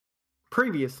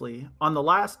Previously on the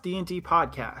last D&D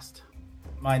podcast.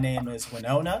 My name is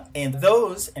Winona, and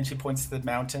those, and she points to the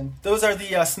mountain, those are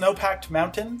the snow-packed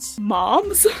mountains.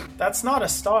 Moms? That's not a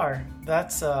star.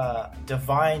 That's a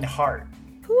divine heart.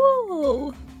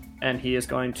 Cool. And he is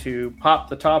going to pop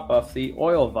the top off the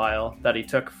oil vial that he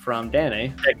took from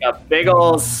Danny. Take a big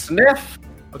ol' sniff.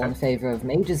 Okay. In favor of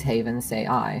Mage's Haven, say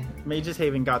aye. Mage's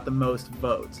Haven got the most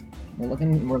votes. We're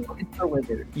looking for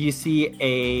wizards. You see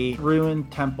a ruined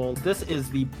temple. This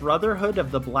is the Brotherhood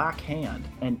of the Black Hand,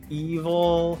 an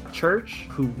evil church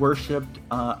who worshipped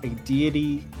a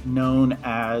deity known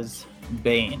as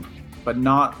Bane, but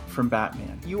not from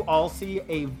Batman. You all see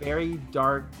a very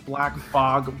dark black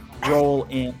fog roll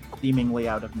in seemingly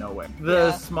out of nowhere.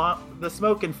 The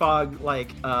smoke and fog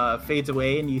fades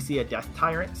away, and you see a death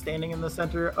tyrant standing in the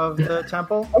center of the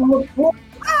temple.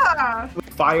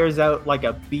 Fires out like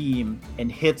a beam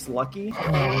and hits Lucky.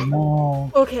 Oh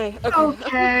no.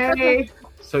 Okay.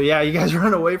 So yeah, you guys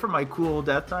run away from my cool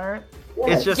death tyrant.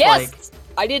 It's just Yes!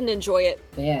 I didn't enjoy it.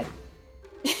 Bad.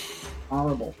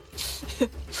 Horrible.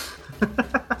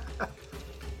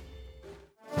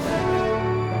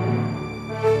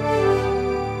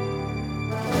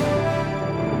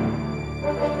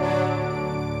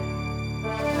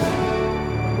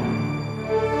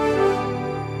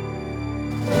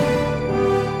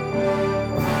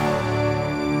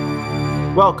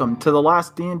 Welcome to the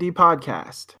last D&D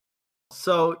podcast.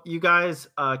 So you guys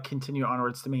continue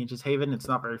onwards to Mage's Haven. It's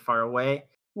not very far away.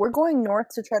 We're going north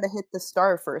to try to hit the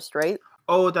star first, right?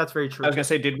 Oh, that's very true. I was gonna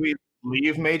say, did we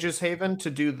leave Mage's Haven to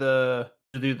do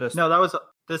this? No,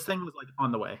 this thing was like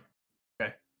on the way.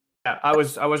 Okay. Yeah, I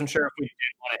wasn't sure if we did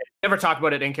want to. Never talk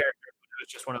about it in character. But it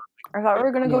was just one of the I thought we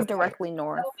were going to go directly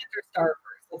north. Start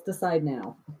first. Let's decide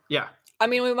now. Yeah. I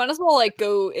mean, we might as well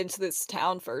go into this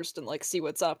town first and see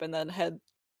what's up, and then head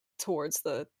towards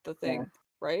the thing,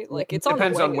 right? It's on the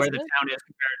depends way, on where the isn't it? town is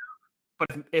compared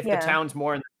to. But if Yeah. the town's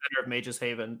more in the center of Mage's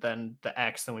Haven than the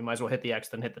X, then we might as well hit the X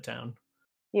than hit the town.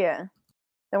 Yeah.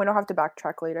 Then we don't have to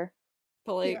backtrack later.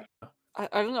 But I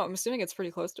don't know. I'm assuming it's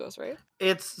pretty close to us, right?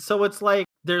 It's like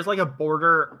there's like a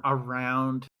border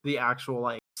around the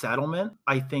actual settlement.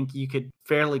 I think you could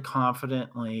fairly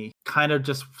confidently kind of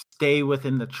just stay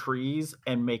within the trees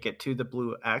and make it to the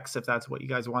blue X if that's what you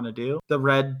guys want to do. The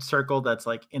red circle that's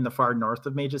in the far north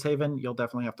of Mage's Haven, you'll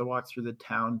definitely have to walk through the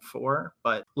town for.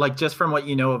 But just from what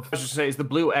you know of, I was just say, is the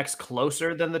blue X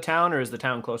closer than the town, or is the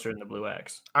town closer than the blue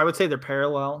X? I would say they're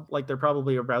parallel. They're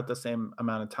probably about the same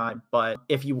amount of time. But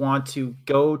if you want to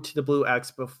go to the blue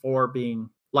X before being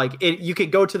you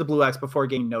could go to the blue X before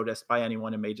getting noticed by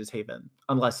anyone in Mage's Haven,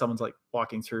 unless someone's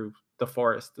walking through the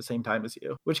forest the same time as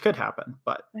you, which could happen.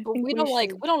 But We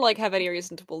don't have any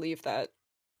reason to believe that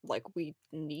we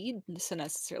need to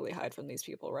necessarily hide from these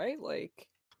people, right?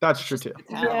 that's true too.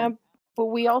 Yeah, but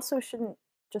we also shouldn't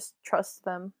just trust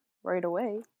them right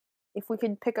away. If we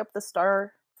could pick up the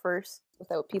star first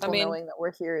without people knowing that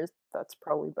we're here, that's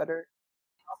probably better.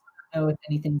 I don't know if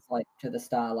anything's to the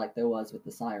star like there was with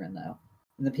the siren, though.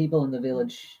 And the people in the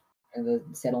village and the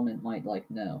settlement might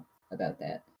know about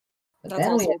that. But That's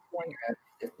then we also have to figure out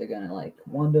if they're gonna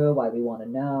wonder why we want to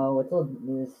know. It's all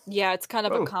this. Yeah, it's kind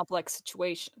of a complex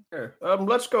situation. Sure.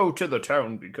 Let's go to the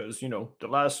town because the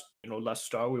last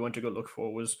star we went to go look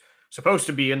for was supposed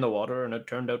to be in the water, and it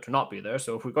turned out to not be there.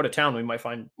 So if we go to town, we might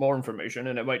find more information,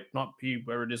 and it might not be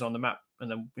where it is on the map, and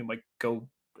then we might go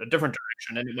a different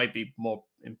direction, and it might be more.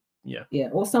 Yeah,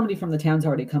 or somebody from the town's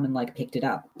already come and picked it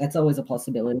up. That's always a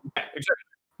possibility. Yeah,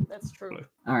 exactly. That's true.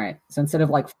 All right, so instead of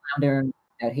floundering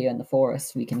out here in the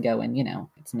forest, we can go and get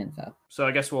some info. So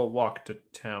I guess we'll walk to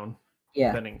town. Yeah.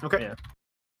 Depending. Okay. Yeah.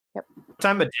 Yep. What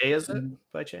time of day is it,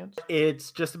 by chance? It's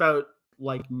just about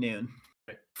noon.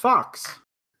 Okay. Fox,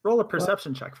 roll a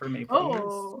perception check for me, please.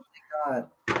 Oh. God.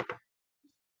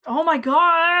 Oh my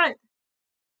god!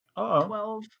 Uh-oh.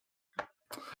 12.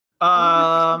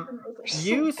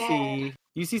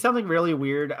 You see something really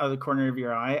weird out of the corner of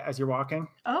your eye as you're walking.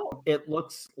 Oh. It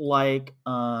looks like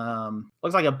a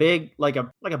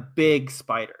big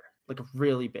spider, like a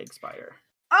really big spider.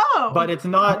 Oh! But it's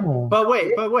not. But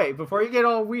wait! Before you get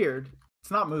all weird, it's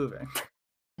not moving.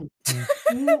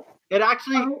 It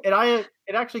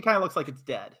actually kind of looks like it's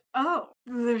dead. Oh,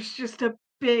 there's just a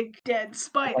big dead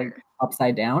spider.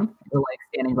 Upside down or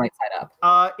standing right side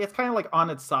up? It's kind of on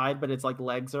its side, but its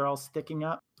legs are all sticking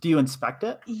up. Do you inspect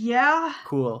it? Yeah.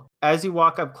 Cool. As you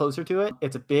walk up closer to it,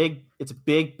 it's a big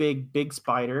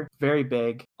spider, very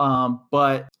big.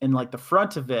 But in the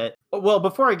front of it, well,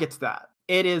 before I get to that,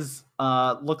 it is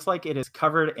looks like it is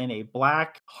covered in a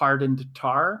black hardened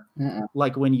tar,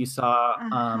 like when you saw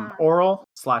Oral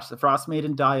 / the Frost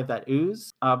Maiden die of that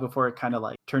ooze before it kind of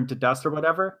like turned to dust or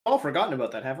whatever. All forgotten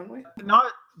about that, haven't we?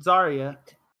 Not Zarya.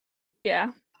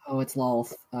 Yeah. Oh, it's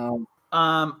Lolth.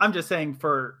 I'm just saying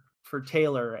for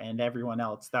Taylor and everyone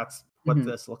else, that's what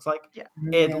this looks like. Yeah.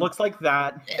 It looks like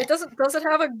that. It doesn't. Does it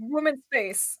have a woman's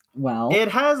face? Well, It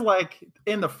has like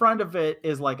in the front of it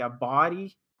is like a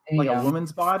body, like yeah, a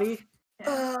woman's body.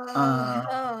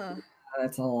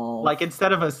 that's all. Like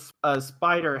instead of a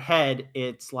spider head,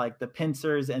 it's like the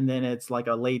pincers, and then it's like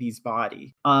a lady's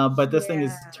body. But this thing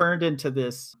is turned into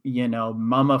this,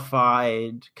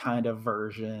 mummified kind of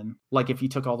version. Like if you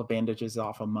took all the bandages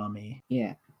off a mummy.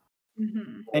 Yeah.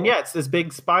 Mm-hmm. And yeah, it's this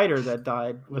big spider that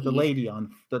died with a lady on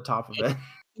the top of it.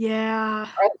 Yeah.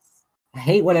 I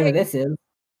hate whatever this is.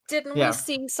 Didn't Yeah. we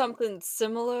see something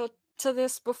similar to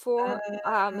this before?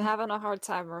 I'm having a hard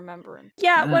time remembering.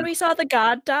 Yeah, when we saw the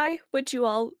god die, which you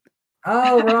all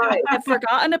Oh, right. have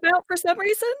forgotten about for some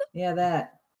reason. Yeah,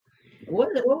 that. What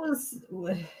was.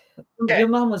 Okay. Your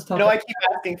mom was I talking know I keep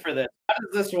asking for this. How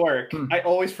does this work? I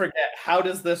always forget. How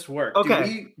does this work?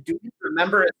 Okay. Do we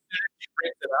remember as soon as she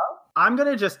brings it up? I'm going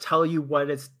to just tell you what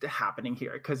is happening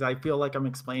here because I feel like I'm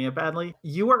explaining it badly.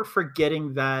 You are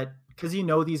forgetting that, because you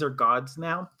know these are gods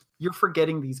now, you're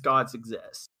forgetting these gods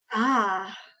exist.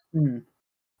 Ah.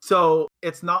 So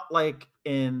it's not like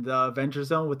in the Avenger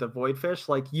Zone with the Voidfish.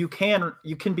 Like you can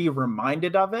be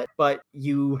reminded of it, but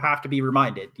you have to be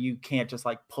reminded. You can't just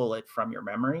like pull it from your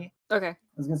memory. Okay, I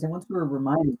was going to say, once we were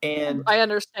reminded. And I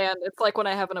understand. It's like when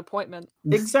I have an appointment.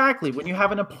 exactly when you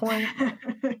have an appointment.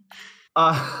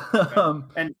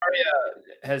 And Zarya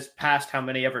has passed how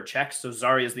many ever checks, so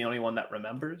Zarya is the only one that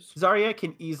remembers. Zarya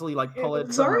can easily like pull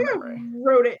it from her Zarya memory.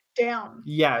 wrote it down.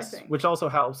 Yes, I think. which also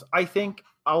helps. I think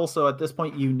also at this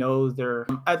point,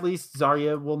 at least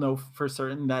Zarya will know for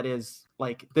certain that is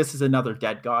like, this is another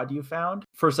dead god you found.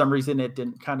 For some reason, it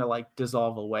didn't kind of like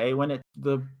dissolve away when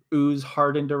the ooze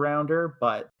hardened around her.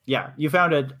 But yeah, you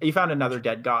found another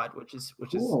dead god, which is, Cool.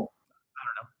 I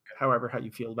don't know, however, how you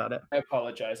feel about it. I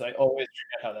apologize. I always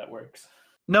forget how that works.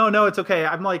 No, it's okay.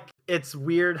 I'm like, it's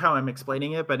weird how I'm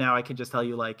explaining it, but now I can just tell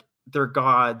you like, they're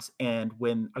gods. And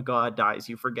when a god dies,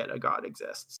 you forget a god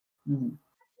exists. Mhm.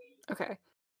 Okay.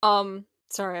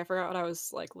 Sorry, I forgot what I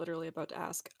was like literally about to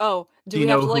ask. Oh, Do we you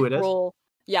have know to who like it is? roll?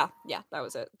 Yeah, that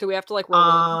was it. Do we have to like roll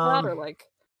that or like?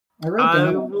 I wrote I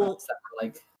down will- notes that were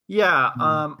like. Yeah,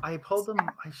 Mhm. I pulled them.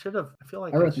 I should have. I feel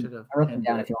like I I wrote should them have.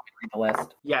 down if you want me to read the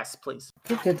list. Yes, please.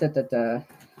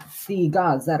 The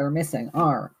gods that are missing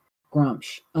are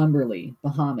Grumsh, Umberly,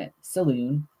 Bahamut,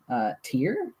 Saloon,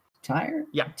 Tyr,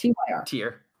 Yeah. Tyr,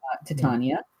 Tier.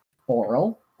 Titania,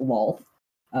 Oral, Lolth,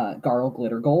 Garl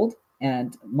Glittergold,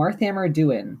 and Marthammer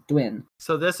Dwin.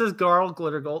 So this is Garl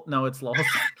Glittergold. No, it's Lol.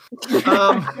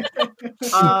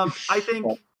 I think.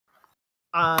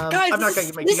 Guys, I'm not going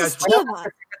to make you this guys. is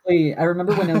Tiamat. I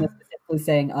remember when Winona specifically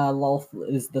saying Lolth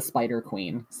is the Spider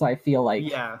Queen, so I feel like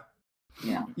Yeah.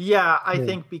 yeah. Yeah, I Yeah.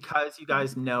 think because you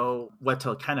guys know what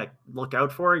to kind of look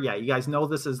out for. Yeah, you guys know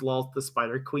this is Lolth the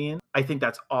Spider Queen. I think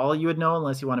that's all you would know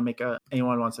unless you want to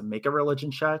anyone wants to make a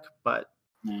religion check. But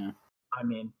Yeah. I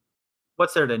mean,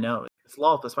 what's there to know? It's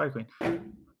Lolth the Spider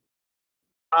Queen.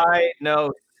 I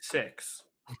know 6.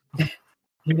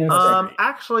 You know,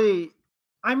 Actually,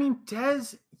 I mean,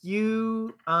 Des,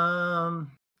 you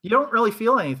don't really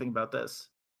feel anything about this.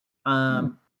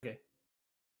 Okay.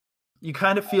 You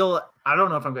kind of feel, I don't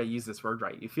know if I'm going to use this word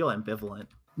right. You feel ambivalent.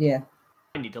 yeah.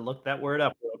 I need to look that word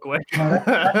up real quick.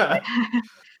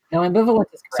 No, ambivalent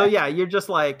is correct. So yeah, you're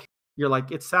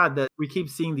like, it's sad that we keep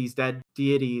seeing these dead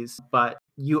deities, but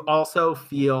you also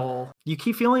you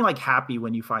keep feeling like happy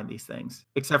when you find these things,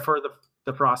 except for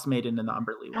the Frost Maiden and the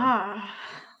Umberly one. Ah.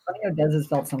 Funny how Des has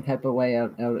felt some type of way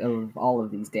out of all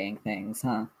of these dang things,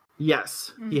 huh?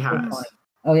 Yes, he has.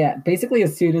 Oh yeah, basically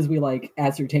as soon as we like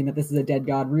ascertain that this is a dead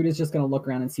god, Root is just gonna look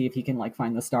around and see if he can like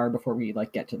find the star before we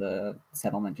like get to the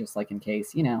settlement, just like in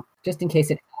case, just in case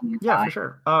it. Yeah, for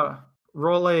sure.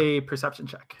 Roll a perception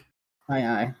check.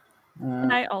 Aye.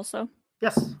 And I also.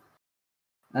 Yes.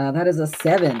 That is a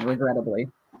 7, regrettably.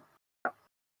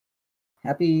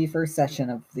 Happy first session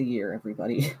of the year,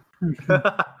 everybody.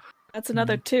 That's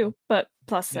another 2, but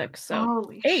plus 6, so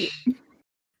Holy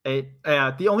 8.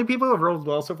 The only people who have rolled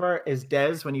well so far is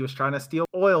Des when he was trying to steal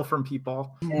oil from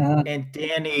people, Yeah. and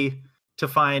Danny to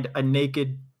find a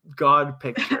naked god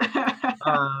picture.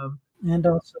 And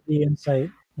also the insight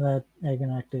that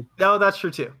Egan acted. No, that's true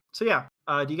too. So yeah,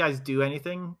 do you guys do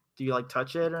anything? Do you like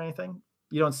touch it or anything?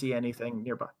 You don't see anything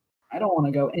nearby. I don't want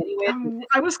to go anywhere.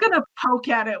 I was gonna poke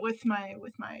at it with my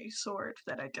sword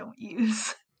that I don't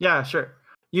use. Yeah, sure.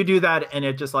 You do that, and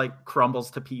it just like crumbles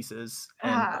to pieces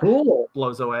and Ah. Cool.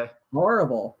 blows away.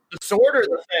 Horrible. The sword or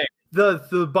the thing?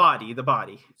 The body.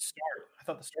 Sword. I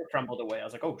thought the sword crumbled away. I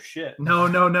was like, oh shit. No,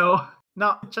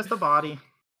 not just the body.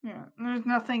 Yeah, there's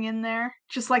nothing in there.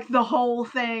 Just like the whole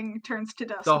thing turns to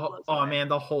dust. and blows away. Man,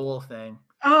 the whole thing,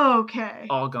 Oh, okay.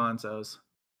 all gonzos.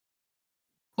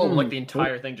 Oh, like the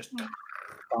entire thing just.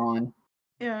 Gone.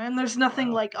 Yeah, and there's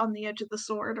nothing like on the edge of the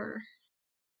sword or.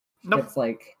 Nope. It's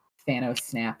like Thanos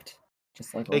snapped,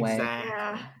 just like away. Exactly.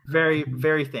 Yeah. Very,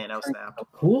 very Thanos snap. Oh,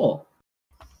 cool.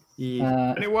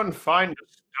 Yeah. Anyone find a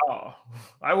star?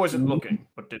 I wasn't looking,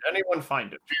 but did anyone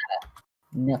find it?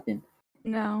 Nothing.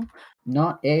 No.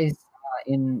 Not as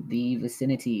in the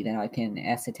vicinity that I can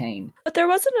ascertain. But there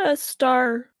wasn't a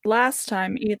star last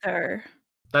time either.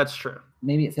 That's true.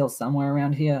 Maybe it feels somewhere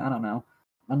around here. I don't know.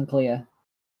 Unclear.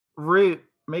 Root,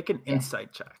 make an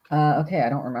insight check. Okay, I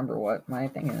don't remember what my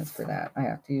thing is for that. I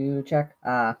have to check.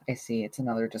 I see. It's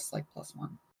another just like +1.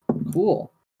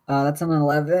 Cool. That's an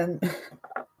 11.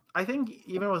 I think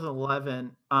even with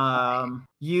 11,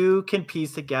 you can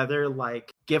piece together,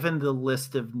 like, given the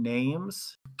list of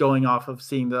names, going off of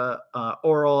seeing the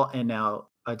Oral and now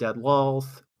a Dead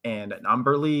Lulth and an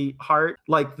Umberly Heart,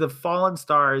 like the fallen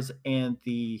stars and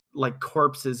the like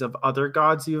corpses of other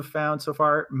gods you've found so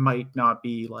far might not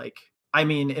be like, I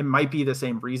mean, it might be the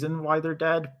same reason why they're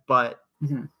dead, but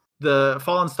the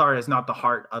fallen star is not the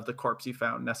heart of the corpse you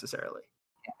found necessarily.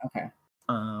 Yeah, okay.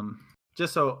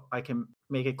 Just so I can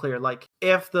make it clear, like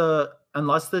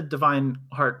unless the divine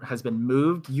heart has been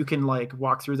moved, you can like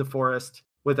walk through the forest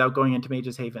without going into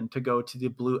Mage's Haven to go to the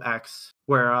Blue X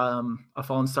where a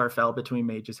fallen star fell between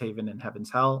Mage's Haven and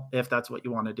Heaven's Hell, if that's what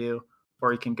you want to do,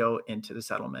 or you can go into the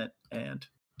settlement and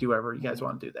do whatever you guys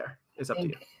want to do there. It's up to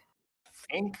you.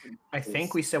 I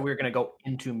think we said we were going to go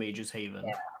into Mage's Haven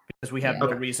because we have no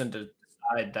reason to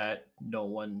decide that no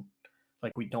one,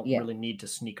 like, we don't really need to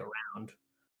sneak around.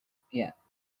 Yeah.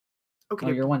 Okay.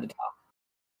 Oh, you're one to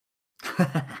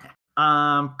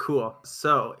talk. Cool.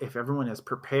 So if everyone is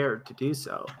prepared to do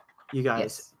so, you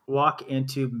guys walk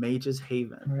into Mage's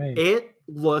Haven. Right. It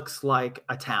looks like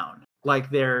a town. Like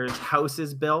there's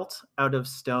houses built out of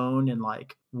stone and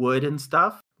like wood and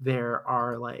stuff. There's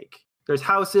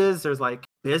houses, there's like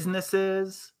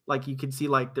businesses. Like you can see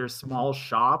like there's small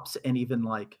shops and even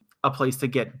like a place to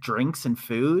get drinks and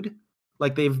food.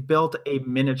 Like they've built a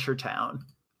miniature town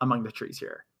among the trees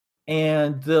here.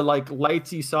 And the like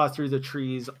lights you saw through the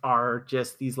trees are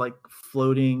just these like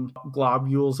floating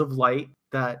globules of light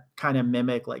that kind of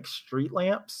mimic like street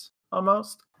lamps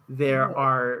almost. There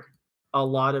are a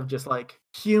lot of just like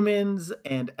humans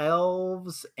and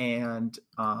elves and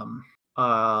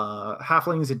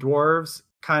halflings and dwarves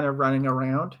kind of running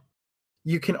around.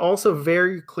 You can also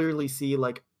very clearly see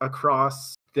like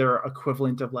across their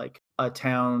equivalent of like a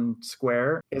town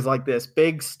square is like this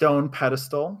big stone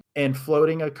pedestal, and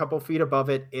floating a couple feet above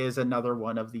it is another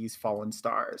one of these fallen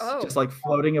stars, just like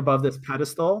floating above this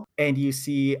pedestal. And you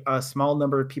see a small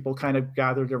number of people kind of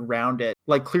gathered around it,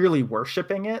 like clearly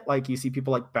worshiping it. Like you see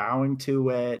people like bowing to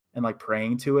it and like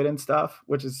praying to it and stuff,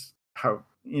 which is how,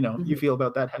 you feel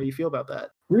about that. How do you feel about that?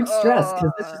 Root stress,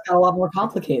 because this just got a lot more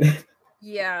complicated.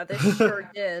 Yeah, this sure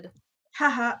did.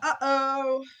 Haha,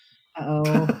 uh-oh.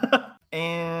 Uh-oh.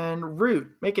 And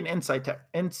Root, make an insight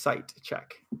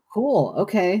check. Cool,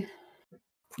 okay.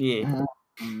 Yeah.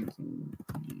 I'm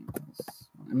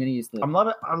gonna use the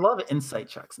I love insight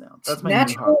checks now. That's my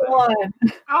natural new hot thing.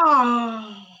 one.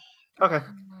 Oh. Okay.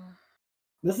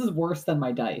 This is worse than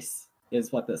my dice,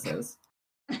 is what this is.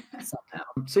 Somehow.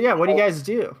 So yeah, what do you guys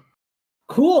do?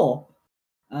 Cool.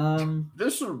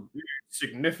 This will be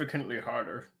significantly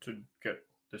harder to get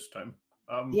this time.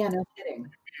 Yeah, no kidding.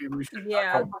 We should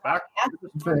Yeah. go back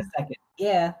For a second.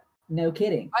 Yeah, no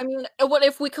kidding. I mean, what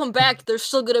if we come back? There's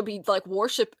still gonna be like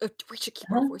worship. We should keep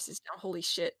our voices down. Holy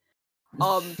shit.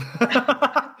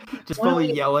 Just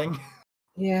fully yelling.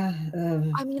 Yeah.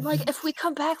 I mean, like, if we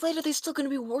come back later, they're still gonna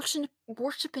be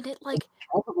worshiping it. Like,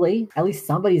 probably. At least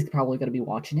somebody's probably gonna be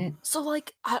watching it. so,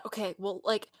 like, okay, well,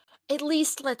 like, at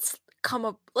least let's come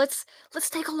up. Let's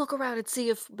take a look around and see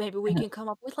if maybe we can come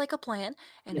up with like a plan.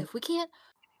 And if we can't,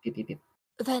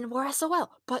 then we're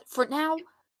SOL. But for now,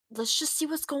 let's just see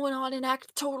what's going on and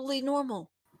act totally normal.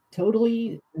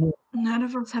 Totally. None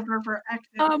of us have ever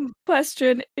acted.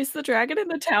 Question: is the dragon in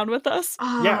the town with us?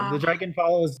 Yeah, the dragon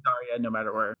follows Daria no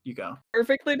matter where you go.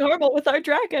 Perfectly normal with our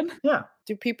dragon. Yeah.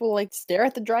 Do people like stare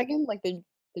at the dragon? Like they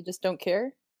just don't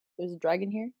care? There's a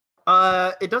dragon here?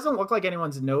 It doesn't look like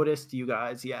anyone's noticed you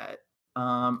guys yet.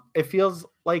 It feels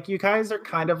like you guys are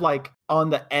kind of like on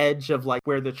the edge of like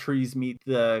where the trees meet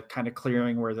the kind of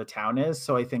clearing where the town is.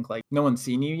 So I think like no one's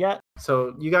seen you yet.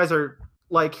 So you guys are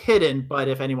like hidden, but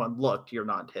if anyone looked, you're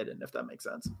not hidden, if that makes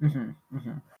sense.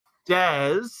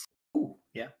 Des. Ooh,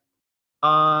 yeah.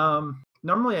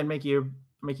 Normally I'd make you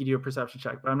do a perception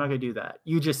check, but I'm not gonna do that.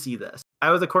 You just see this.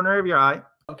 Out of the corner of your eye,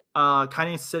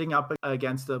 kind of sitting up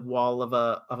against the wall of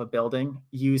a building,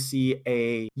 you see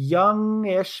a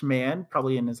youngish man,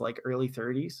 probably in his like early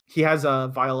 30s. He has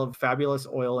a vial of fabulous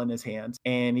oil in his hands,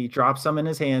 and he drops some in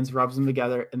his hands, rubs them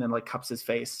together, and then like cups his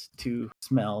face to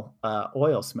smell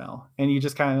oil smell. And you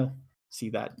just kind of see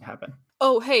that happen.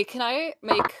 Oh, hey, can I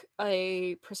make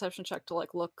a perception check to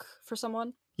like look for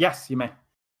someone? Yes, you may.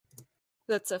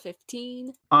 That's a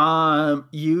 15.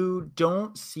 You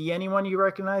don't see anyone you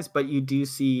recognize, but you do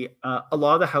see a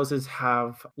lot of the houses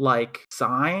have like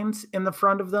signs in the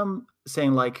front of them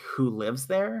saying like who lives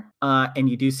there. And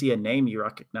you do see a name you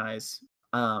recognize.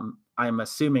 I'm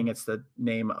assuming it's the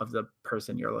name of the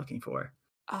person you're looking for.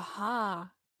 Aha.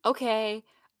 Okay.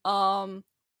 How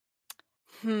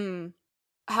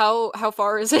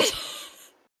far is it?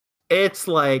 It's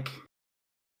like,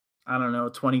 I don't know,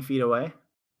 20 feet away.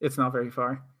 It's not very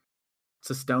far. It's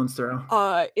a stone's throw.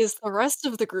 Is the rest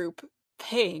of the group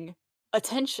paying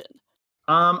attention?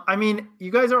 I mean,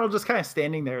 you guys are all just kind of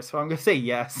standing there, so I'm gonna say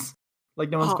yes.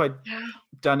 Like no one's quite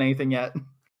done anything yet.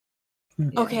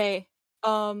 Yeah. Okay.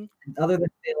 Other than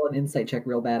fail an insight check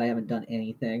real bad, I haven't done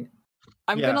anything.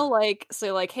 I'm gonna like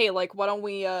say like, hey, like why don't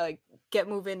we get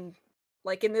moving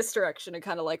like in this direction and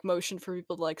kind of like motion for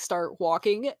people to like start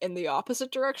walking in the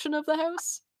opposite direction of the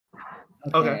house.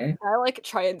 Okay. I like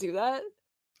try and do that.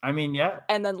 I mean, yeah.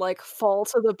 And then like fall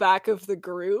to the back of the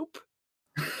group.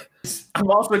 I'm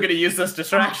also going to use this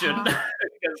distraction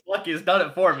because Lucky's done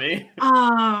it for me.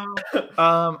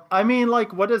 I mean,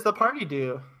 like, what does the party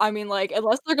do? I mean, like,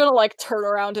 unless they're gonna like turn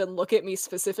around and look at me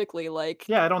specifically, like.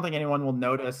 Yeah, I don't think anyone will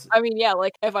notice. I mean, yeah,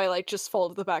 like if I like just fall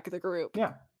to the back of the group.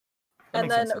 Yeah. And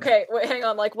then, okay, wait, hang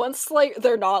on. Like, once like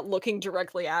they're not looking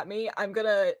directly at me, I'm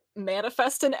gonna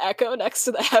manifest an echo next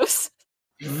to the house,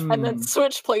 and then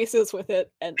switch places with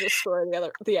it and destroy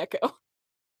the echo.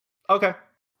 Okay.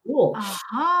 Cool.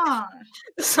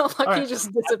 So Lucky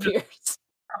just disappears.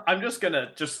 I'm just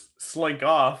gonna slink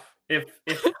off. If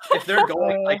they're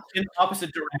going like in the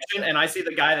opposite direction, and I see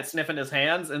the guy that's sniffing his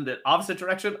hands in the opposite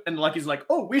direction, and Lucky's like,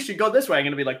 "Oh, we should go this way," I'm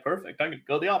gonna be like, "Perfect, I'm gonna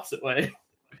go the opposite way."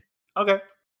 Okay.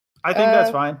 I think that's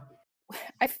fine.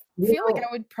 I feel like I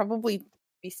would probably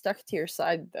be stuck to your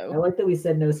side, though. I like that we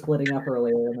said no splitting up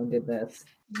earlier and then did this.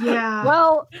 Yeah.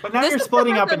 Well, but now you're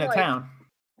splitting up into town.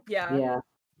 Yeah.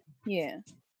 Yeah.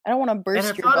 I don't want to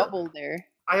burst your bubble there.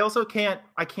 I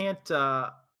can't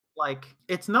like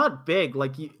it's not big.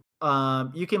 Like you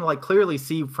can like clearly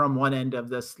see from one end of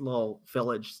this little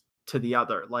village to the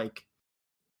other. Like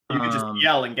you can just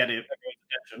yell and get it.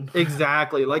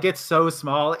 Exactly. Like it's so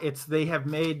small. They have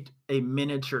made a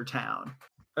miniature town,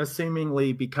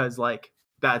 assumingly because like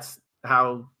that's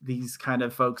how these kind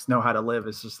of folks know how to live.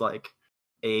 It's just like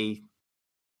a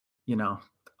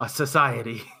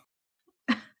society.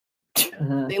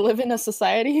 They live in a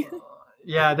society.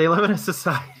 Yeah, they live in a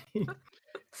society.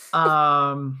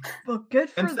 Well, good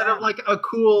for instead them. of like a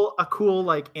cool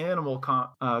like animal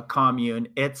commune,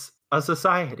 it's a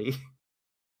society.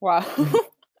 Wow.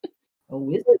 A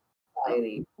wizard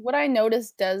society. Would I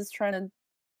notice Des trying to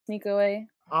sneak away?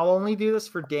 I'll only do this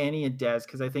for Danny and Des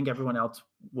because I think everyone else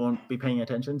won't be paying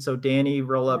attention. So Danny,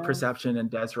 roll a perception, and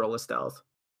Des, roll a stealth.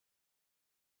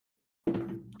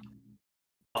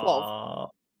 12.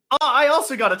 I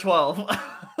also got a 12.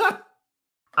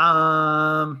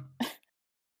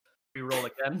 We roll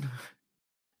again.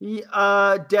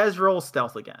 Des, roll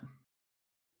stealth again,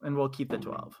 and we'll keep the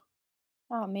 12.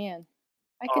 Oh man,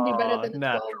 I could do better than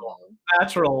the 12.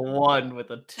 Natural 1 with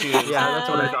a 2. Yeah, that's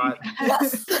what I thought.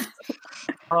 Yes.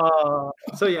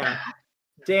 So yeah,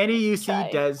 Danny, you see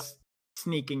Des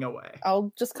sneaking away.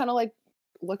 I'll just kind of like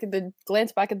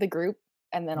glance back at the group,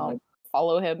 and then I'll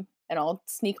follow him, and I'll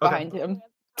sneak behind him.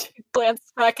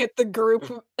 Glance back at the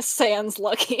group, sans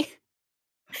Lucky.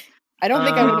 I don't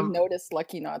think I would have noticed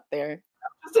Lucky not there.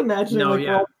 Just imagine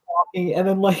we're all walking, and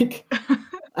then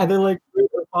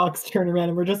Fox turn around,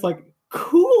 and we're just like,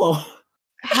 cool.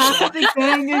 Half of the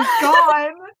gang is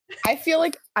gone. I feel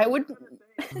like I would.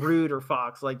 Rude or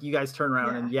Fox, like you guys turn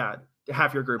around and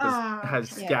half your group has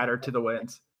scattered to the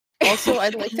winds. Also,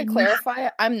 I'd like to clarify,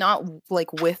 I'm not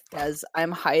like with Des.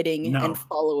 I'm hiding and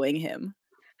following him.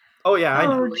 Oh yeah, I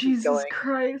know. Oh Jesus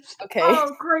Christ! Okay.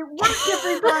 Oh great work,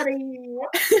 everybody!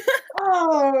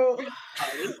 Oh.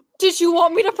 Did you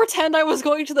want me to pretend I was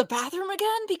going to the bathroom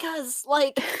again? Because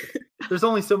like, there's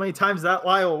only so many times that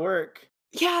lie will work.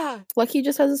 Yeah. Lucky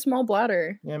just has a small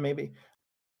bladder. Yeah, maybe.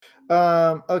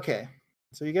 Okay.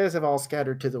 So you guys have all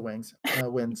scattered to the winds.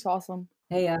 It's awesome.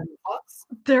 Hey, Fox?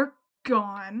 They're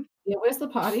gone. Yeah, where's the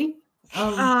party?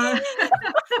 Fox,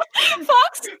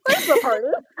 where's the party?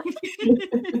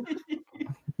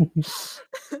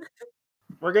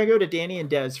 We're gonna go to Danny and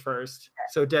Des first.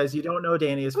 So Des, you don't know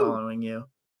Danny is following you.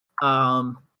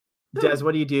 Des,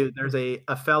 what do? There's a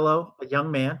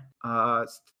young man,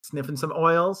 sniffing some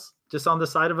oils just on the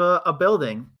side of a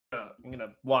building. I'm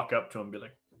gonna walk up to him and be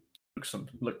like,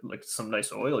 look like some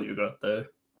nice oil you got there.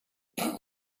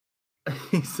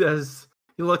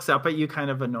 He looks up at you kind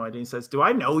of annoyed and he says, "Do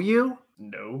I know you?"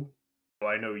 No. Do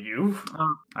I know you?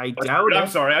 I doubt it. I'm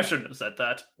sorry, I shouldn't have said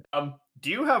that. Do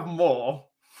you have more?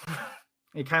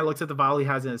 He kind of looks at the vial he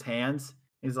has in his hands.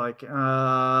 He's like,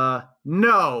 no.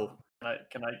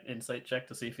 Can I insight check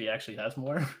to see if he actually has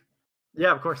more?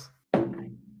 Yeah, of course.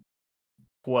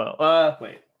 Well,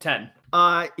 wait, 10.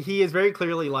 He is very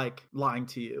clearly like lying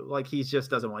to you. Like he just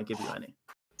doesn't want to give you any.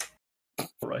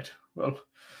 All right. Well,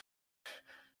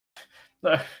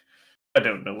 I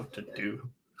don't know what to do.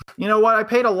 You know what? I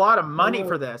paid a lot of money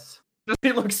for this. Does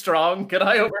he look strong? Can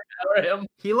I overpower him?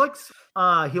 He looks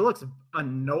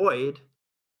annoyed.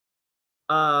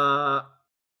 What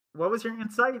was your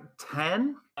insight?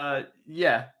 10?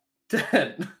 Yeah,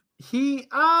 10.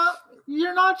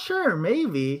 You're not sure.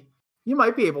 Maybe you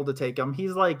might be able to take him.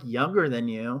 He's like younger than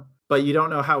you, but you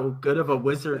don't know how good of a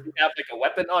wizard. Does he have like a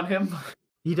weapon on him?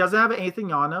 He doesn't have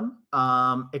anything on him,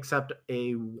 except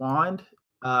a wand,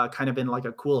 kind of in like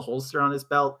a cool holster on his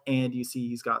belt, and you see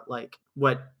he's got like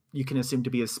what you can assume to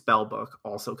be a spell book,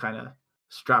 also kind of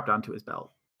strapped onto his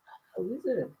belt. A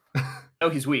wizard. No,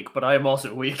 he's weak, but I am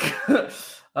also weak.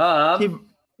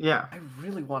 Yeah. I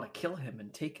really want to kill him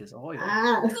and take his oil.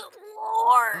 Good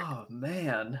lord. Oh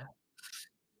man.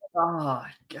 Oh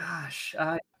gosh.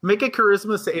 Make a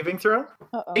charisma saving throw.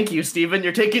 Uh-oh. Thank you, Steven.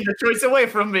 You're taking the choice away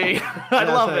from me. I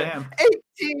love it.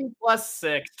 18 plus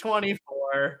 6,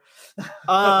 24.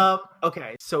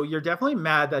 Okay, so you're definitely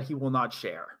mad that he will not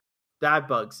share. That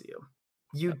bugs you.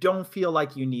 You don't feel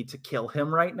like you need to kill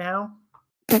him right now.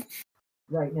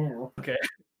 Right now. Okay.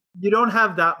 You don't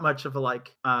have that much of a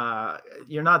like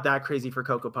you're not that crazy for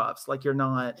Cocoa Puffs. Like you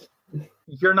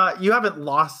haven't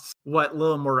lost what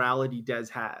little morality Des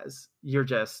has. You're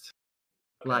just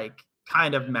like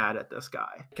kind of mad at this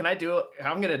guy.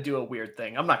 I'm gonna do a weird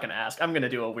thing. I'm not gonna ask. I'm gonna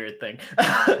do a weird thing.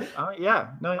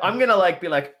 Yeah. No. I'm gonna be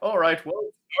like, all right, well,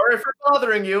 sorry for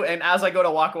bothering you. And as I go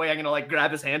to walk away, I'm gonna like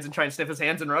grab his hands and try and sniff his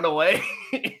hands and run away.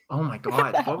 Oh my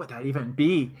god, what would that even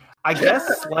be? I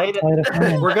guess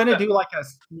we're gonna do like a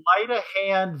sleight of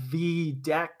hand v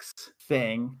dex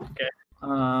thing. Okay.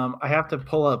 I have to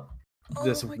pull up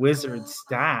this wizard's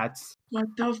stats. What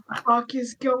the fuck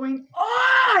is going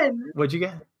on? What'd you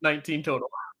get? 19 total.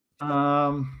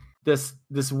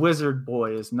 This wizard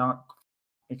boy is not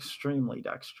extremely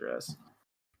dexterous.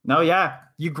 No, yeah,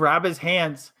 you grab his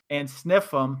hands and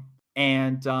sniff them,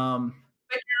 and run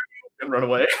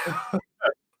away.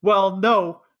 Well,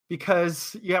 no,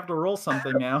 because you have to roll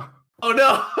something now. Oh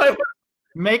no!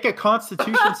 Make a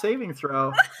Constitution saving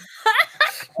throw.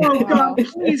 Oh god,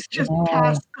 please just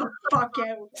pass the fuck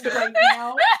out right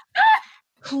now.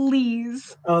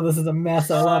 Please. Oh, this is a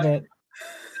mess. I love it.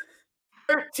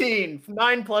 13.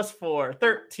 9 plus 4.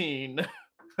 13.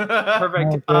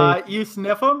 Perfect. Okay. You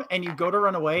sniff them and you go to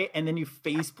run away, and then you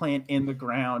face plant in the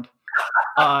ground.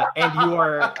 And you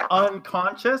are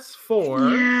unconscious for...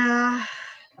 Yeah.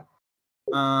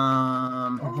 Oh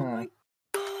my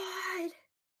god.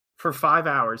 For 5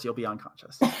 hours, you'll be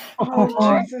unconscious.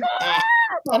 Oh, Jesus.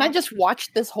 And I just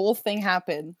watched this whole thing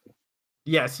happen.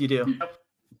 Yes, you do.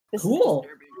 This Cool. Is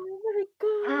Oh my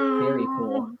god. Very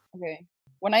cool. okay.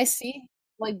 When I see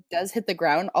like Des hit the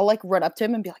ground, I'll like run up to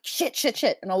him and be like, shit,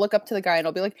 and I'll look up to the guy and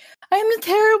I'll be like, I'm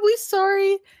terribly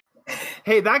sorry.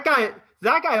 Hey, that guy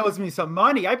owes me some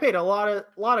money. I paid a lot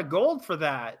of gold for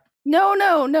that. No.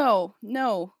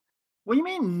 What do you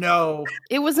mean, no?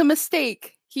 It was a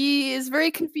mistake. He is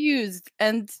very confused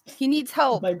and he needs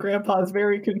help. My grandpa's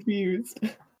very confused.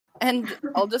 And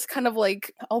I'll just kind of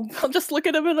like, I'll just look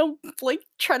at him and I'll like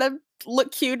try to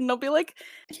look cute and I'll be like,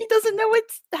 he doesn't know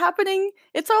what's happening.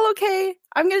 It's all okay.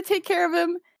 I'm going to take care of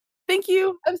him. Thank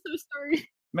you. I'm so sorry.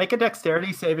 Make a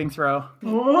dexterity saving throw.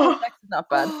 Oh. Dex is not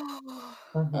bad.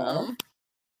 Uh-huh.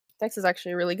 Dex is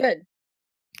actually really good.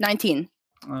 19.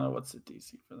 What's the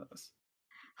DC for this?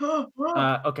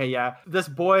 Okay, yeah. This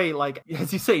boy, like,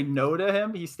 as you say no to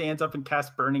him, he stands up and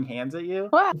casts burning hands at you.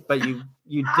 What? But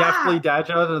you deftly dash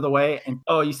out of the way, and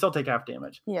you still take half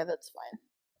damage. Yeah, that's fine.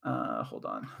 Hold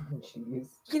on. Jeez.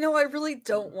 You know, I really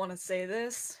don't want to say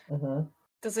this, Uh-huh.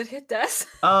 Does it hit Des?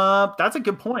 That's a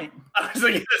good point. I was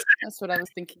like, That's what I was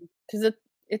thinking. Because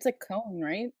it's a cone,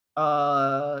 right?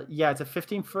 Yeah, it's a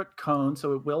 15-foot cone,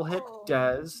 so it will hit Oh.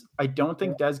 Des. I don't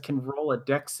think Des can roll a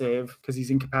dex save because he's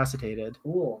incapacitated.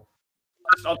 Cool.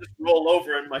 I'll just roll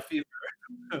over in my fever.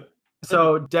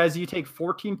 So, Des, you take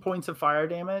 14 points of fire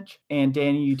damage, and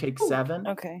Danny, you take 7.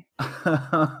 Okay.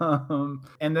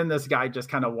 And then this guy just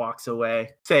kind of walks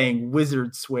away, saying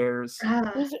wizard swears.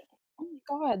 Ah. Oh my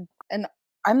god. And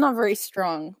I'm not very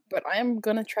strong, but I'm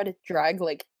gonna try to drag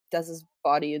like Dez's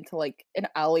body into like an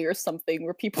alley or something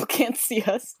where people can't see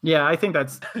us. Yeah, I think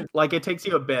that's like it takes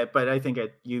you a bit, but I think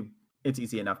it's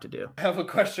easy enough to do. I have a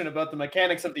question about the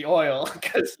mechanics of the oil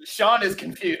because Sean is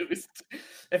confused.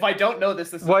 If I don't know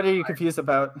this, What are you confused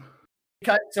about?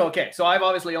 So I've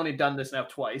obviously only done this now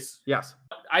twice. Yes.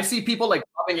 I see people like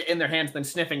popping it in their hands, then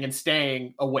sniffing and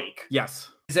staying awake. Yes.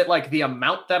 Is it like the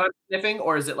amount that I'm sniffing,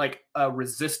 or is it like a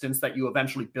resistance that you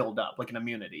eventually build up, like an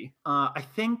immunity? I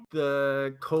think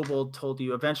the kobold told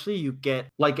you eventually you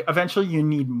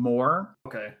need more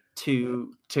Okay.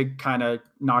 to kind of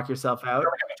knock yourself out.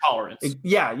 Tolerance.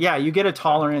 Yeah, you get a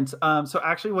tolerance. So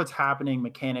actually what's happening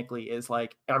mechanically is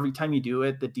like every time you do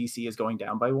it, the DC is going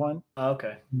down by 1.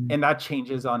 Okay. And that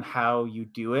changes on how you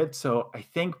do it. So I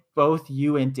think both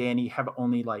you and Danny have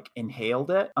only like inhaled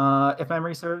it, if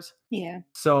memory serves. Yeah.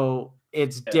 So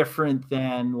it's different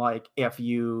than like if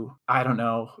you, I don't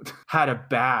know, had a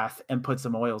bath and put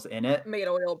some oils in it. Made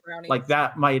oil brownies. Like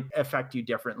that might affect you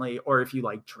differently. Or if you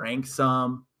like drank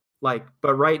some, like,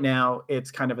 but right now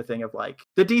it's kind of a thing of like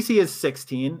the DC is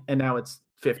 16 and now it's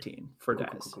 15 for Des.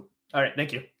 Cool. All right,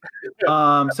 thank you.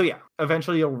 So yeah,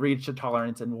 eventually you'll reach a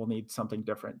tolerance and we'll need something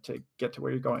different to get to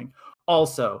where you're going.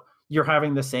 Also, you're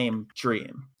having the same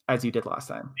dream as you did last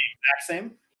time. Exact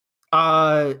same?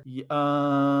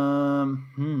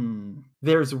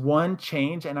 There's one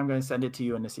change and I'm going to send it to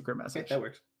you in a secret message. Okay, that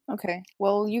works. Okay.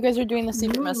 Well, you guys are doing the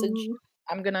secret message.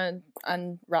 I'm gonna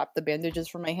unwrap the bandages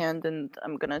from my hand and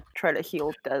I'm gonna try to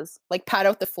heal Des. Like pat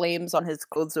out the flames on his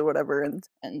clothes or whatever and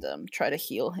try to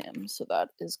heal him. So that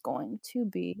is going to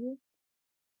be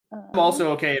I'm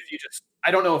also okay if you just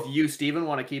I don't know if you, Steven,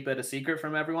 want to keep it a secret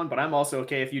from everyone, but I'm also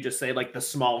okay if you just say like the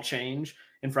small change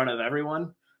in front of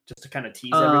everyone, just to kind of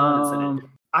tease everyone.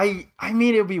 I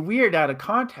mean, it would be weird out of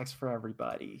context for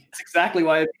everybody. That's exactly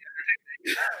why.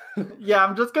 Yeah,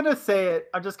 I'm just gonna say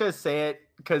it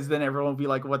because then everyone will be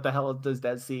like, "What the hell does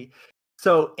Des see?"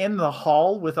 So in the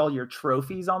hall with all your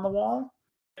trophies on the wall,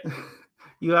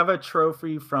 you have a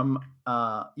trophy from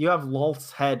you have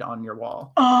Lolth's head on your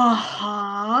wall.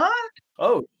 Uh-huh.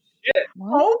 Oh shit.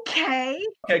 Okay.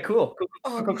 Okay, cool.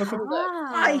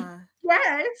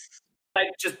 Yes.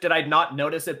 Did I not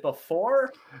notice it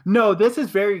before? No, this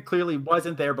is very clearly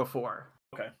wasn't there before.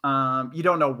 Okay. You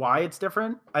don't know why it's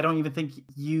different. I don't even think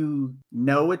you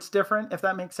know it's different, if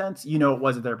that makes sense. You know it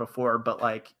wasn't there before, but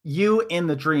like you in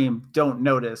the dream don't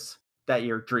notice that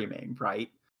you're dreaming, right?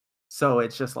 So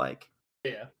it's just like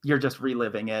you're just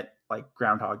reliving it like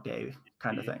Groundhog Day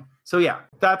kind of thing. So yeah,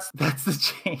 that's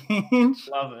the change.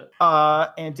 Love it.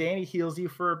 And Danny heals you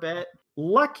for a bit.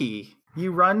 Lucky,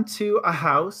 you run to a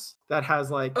house that has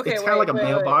like it's kind of like a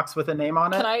mailbox with a name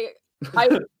on it.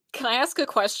 Can I ask a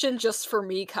question just for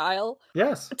me, Kyle?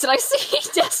 Yes. Did I see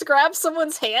Des grab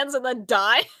someone's hands and then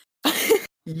die?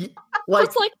 Like,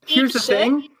 here's the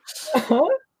thing.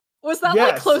 Was that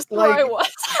like close to where I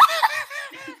was?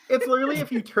 It's literally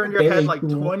if you turn your head like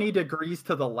 20 degrees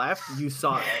to the left, you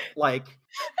saw it. Like,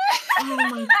 oh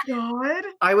my god.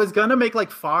 I was gonna make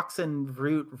like Fox and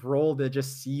Root roll to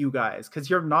just see you guys because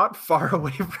you're not far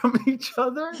away from each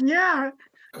other. Yeah.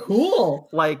 Cool.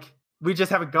 Like, we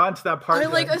just haven't gotten to that part. I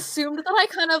like assumed that I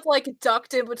kind of like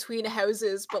ducked in between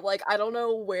houses, but like I don't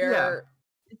know where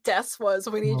Des was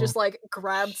when he just like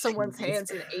grabbed someone's hands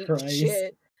and ate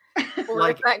shit. Or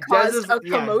like, if that caused a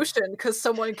commotion because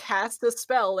someone cast a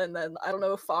spell and then I don't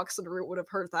know if Fox and Root would have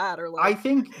heard that or like I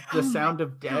think the sound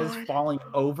of Des falling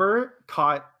over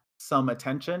caught some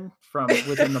attention from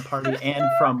within the party and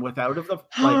from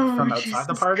from outside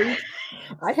the party.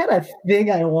 I had a thing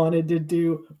I wanted to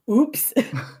do. Oops.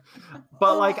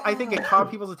 But like I think it caught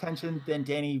people's attention. Then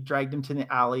Danny dragged him to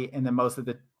the alley, and then most of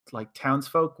the like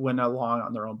townsfolk went along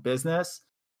on their own business.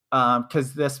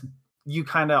 Because you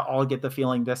kind of all get the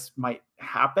feeling this might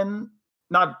happen.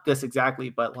 Not this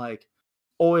exactly, but like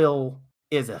oil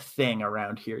is a thing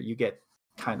around here. You get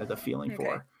kind of the feeling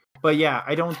for. But yeah,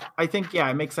 I think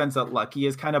it makes sense that Lucky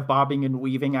is kind of bobbing and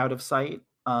weaving out of sight.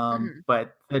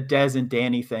 But the Des and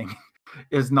Danny thing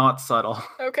is not subtle.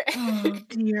 Okay. Oh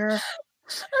dear.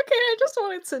 Okay, I just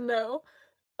wanted to know.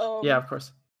 Yeah, of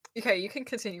course. Okay, you can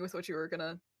continue with what you were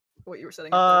gonna what you were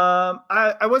setting up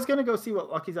I was gonna go see what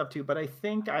Lucky's up to, but I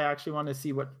think I actually want to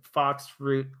see what Fox,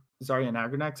 Root, Zarya, and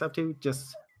Agronak's up to,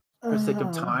 just for sake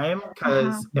of time.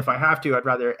 Because if I have to, I'd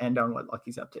rather end on what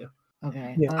Lucky's up to.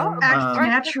 Okay. Yeah. Act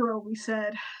natural, we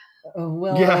said.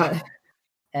 Well. Yeah.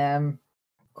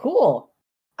 Cool.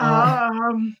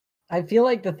 I feel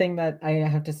like the thing that I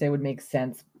have to say would make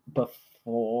sense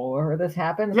before this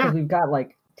happens, because we've got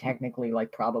like technically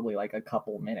like probably like a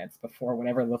couple minutes before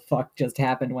whatever the fuck just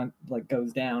happened when like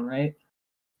goes down, right?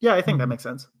 Yeah, I think that makes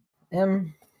sense.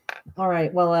 All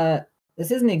right. Well, this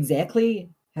isn't exactly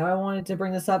how I wanted to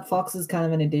bring this up. Fox is kind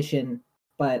of an addition,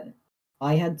 but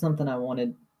I had something I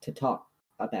wanted to talk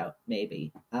about.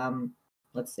 Maybe.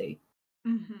 Let's see.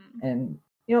 Mm-hmm. And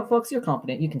you know, Fox, you're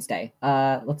competent. You can stay.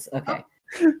 Let's. Okay.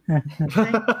 Thank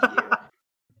you.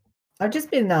 I've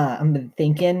just been I've been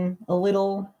thinking a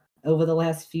little over the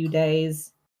last few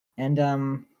days, and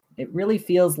it really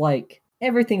feels like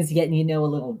everything's getting, you know, a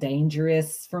little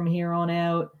dangerous from here on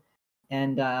out,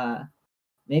 and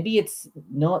maybe it's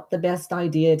not the best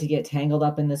idea to get tangled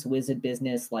up in this wizard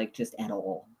business, like, just at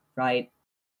all, right?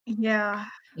 Yeah.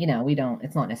 You know, we don't,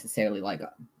 it's not necessarily like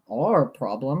our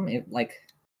problem, it, like,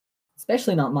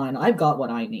 especially not mine. I've got what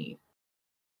I need,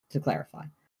 to clarify.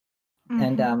 Mm-hmm.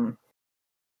 And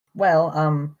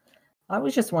well, I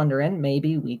was just wondering,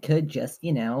 maybe we could just,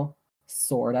 you know,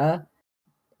 sorta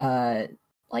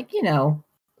like, you know,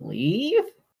 leave.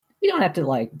 We don't have to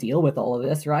like deal with all of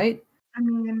this, right? I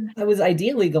mean, I was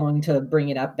ideally going to bring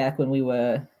it up back when we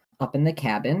were up in the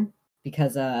cabin,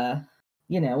 because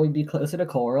you know, we'd be closer to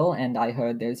Coral, and I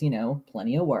heard there's, you know,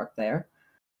 plenty of work there.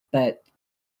 But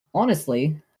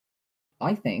honestly,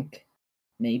 I think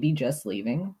maybe just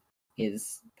leaving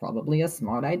is probably a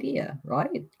smart idea,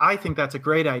 right? I think that's a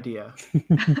great idea.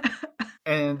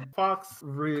 And Fox,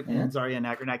 Root, Yeah. and Zarya and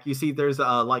Agronak, you see there's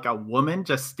like a woman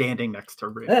just standing next to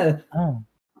Root. Oh.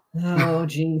 Oh,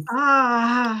 jeez.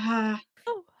 ah,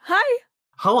 Oh, hi.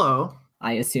 Hello.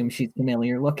 I assume she's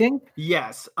familiar looking.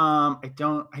 Yes. I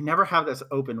never have this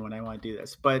open when I want to do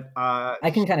this, but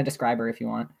I can kind of describe her if you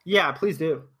want. yeah, please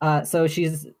do. So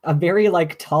she's a very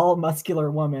like tall, muscular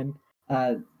woman,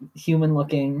 human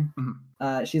looking.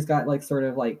 Mhm. She's got like sort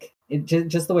of like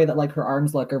just the way that like her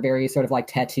arms look are very sort of like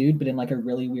tattooed, but in like a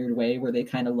really weird way where they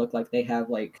kind of look like they have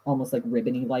like almost like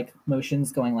ribbony like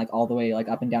motions going like all the way like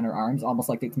up and down her arms, almost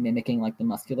like it's mimicking like the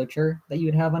musculature that you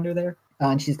would have under there.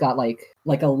 And she's got like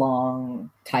a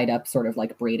long tied up sort of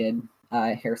like braided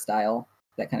hairstyle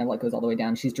that kind of like goes all the way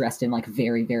down. She's dressed in like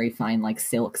very, very fine like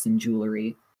silks and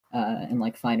jewelry and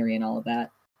like finery and all of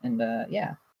that. And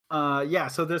yeah. Yeah,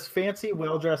 so this fancy,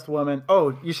 well-dressed woman.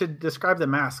 Oh, you should describe the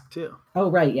mask too. Oh,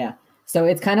 right, yeah. So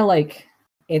it's kind of like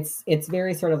it's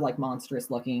very sort of like monstrous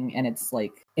looking, and it's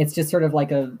just sort of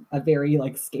like a very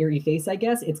like scary face, I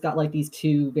guess. It's got like these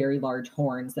two very large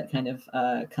horns that kind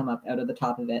of come up out of the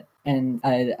top of it, and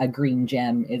a green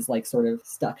gem is like sort of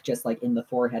stuck just like in the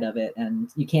forehead of it,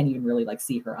 and you can't even really like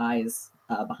see her eyes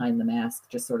behind the mask,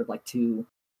 just sort of like two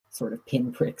sort of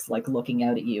pinpricks like looking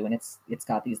out at you, and it's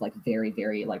got these like very,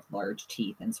 very like large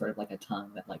teeth and sort of like a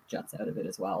tongue that like juts out of it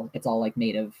as well. It's all like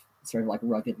made of sort of like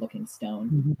rugged looking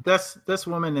stone. This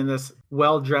woman in this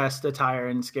well-dressed attire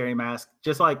and scary mask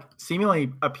just like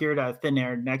seemingly appeared out of thin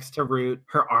air next to Root.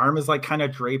 Her arm is like kind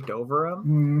of draped over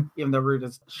him, even though Root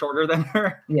is shorter than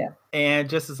her. Yeah. And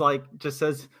just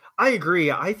says, I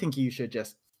agree. I think you should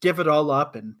just give it all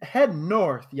up and head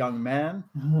north, young man.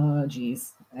 Oh,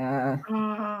 jeez.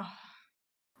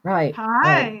 Right.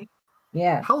 hi.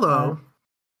 Yeah. Hello.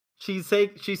 She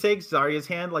shakes Zarya's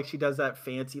hand like she does that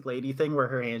fancy lady thing where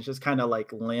her hand's just kind of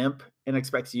like limp and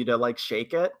expects you to like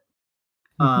shake it.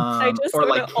 I just or sort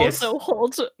like of kiss. also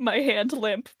hold my hand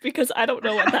limp because I don't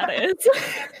know what that is.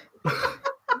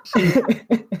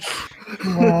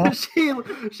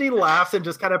 She laughs and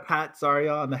just kind of pats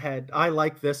Zarya on the head. I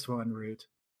like this one, Root.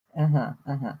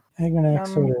 Agronach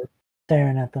sort of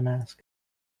staring at the mask.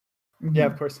 Yeah,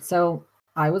 of course. So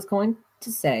I was going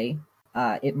to say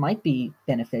it might be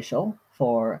beneficial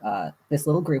for this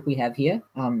little group we have here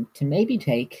to maybe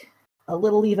take a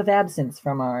little leave of absence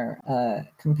from our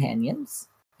companions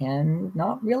and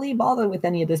not really bother with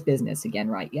any of this business again,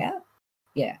 right? Yeah?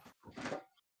 Yeah.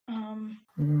 Oh,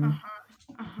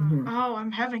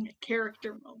 I'm having a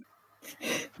character moment.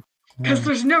 Because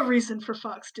there's no reason for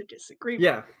Fox to disagree with.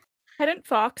 Yeah. Hadn't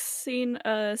Fox seen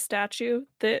a statue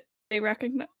that he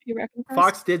recognized?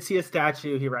 Fox did see a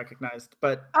statue he recognized,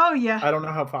 but oh yeah, I don't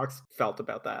know how Fox felt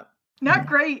about that. Not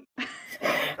great.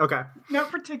 Okay. Not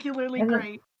particularly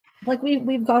great. Like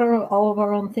we've got all of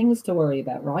our own things to worry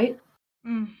about, right?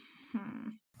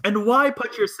 And why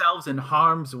put yourselves in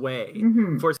harm's way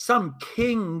for some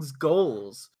king's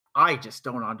goals I just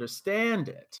don't understand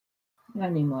it. I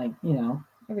mean, like,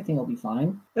 everything will be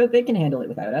fine. They can handle it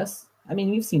without us. I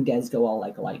mean, you've seen Des go all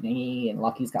like lightning-y, and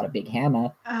Lucky's got a big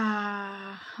hammer.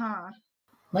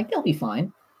 Like, they'll be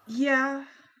fine. Yeah.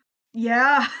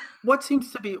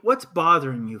 What's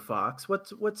bothering you, Fox?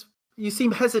 You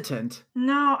seem hesitant.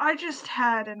 No, I just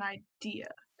had an idea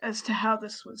as to how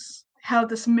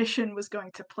this mission was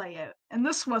going to play out. And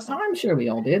this wasn't. I'm sure we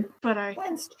all did. But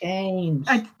Plans change.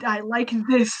 I like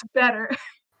this better.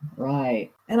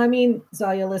 Right. And I mean,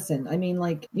 Zaya, listen, I mean,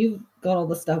 like, you've got all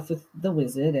the stuff with the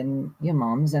wizard and your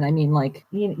moms, and I mean, like,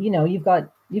 you've got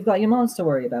your moms to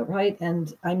worry about, right?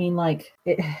 And I mean, like,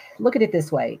 look at it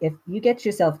this way. If you get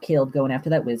yourself killed going after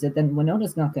that wizard, then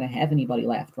Winona's not going to have anybody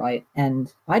left, right?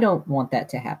 And I don't want that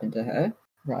to happen to her,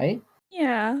 right?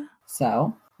 Yeah.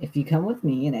 So, if you come with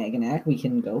me and Aganak, we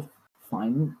can go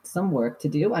find some work to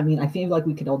do. I mean, I feel like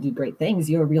we could all do great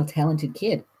things. You're a real talented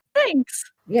kid. Thanks.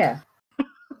 Yeah.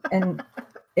 And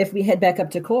if we head back up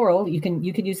to Coral, you could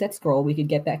use that scroll. We could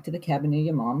get back to the cabin near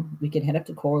your mom. We could head up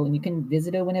to Coral, and you can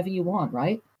visit her whenever you want,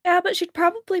 right? Yeah, but she'd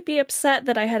probably be upset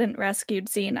that I hadn't rescued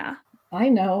Xena. I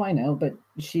know, but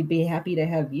she'd be happy to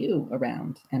have you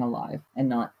around and alive, and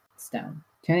not Stone.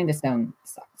 Turning to Stone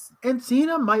sucks. And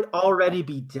Xena might already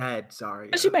be dead, sorry.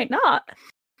 But she might not.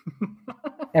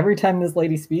 Every time this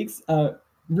lady speaks,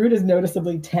 Root is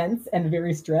noticeably tense and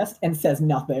very stressed and says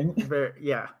nothing.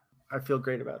 Yeah, I feel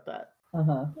great about that.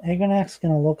 Uh-huh. Agonak's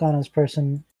gonna look on his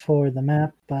person for the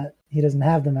map, but he doesn't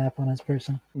have the map on his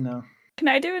person. No. Can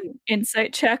I do an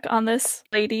insight check on this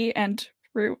lady and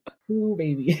Root? Ooh,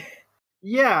 baby.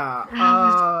 Yeah.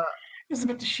 I was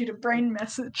about to shoot a brain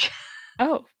message.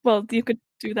 Oh, well, you could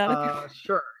do that. If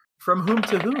Sure. From whom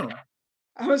to whom?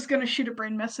 I was going to shoot a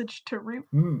brain message to Root.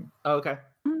 Okay.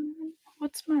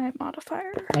 What's my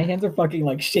modifier? My hands are fucking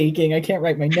like shaking. I can't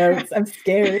write my notes. I'm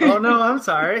scared. Oh no, I'm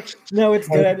sorry. No, it's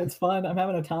good. It's fun. I'm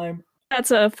having a time. That's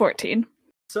a 14.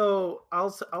 So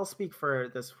I'll speak for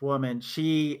this woman.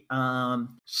 She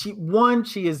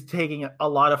is taking a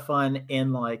lot of fun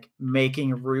in like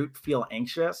making Root feel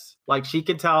anxious. Like she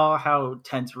can tell how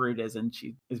tense Root is, and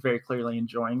she is very clearly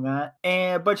enjoying that.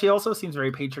 But she also seems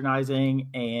very patronizing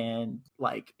and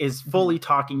like is fully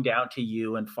talking down to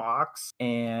you and Fox,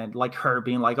 and like her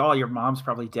being like, "Oh, your mom's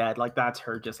probably dead." Like that's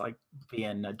her just like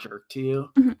being a jerk to you.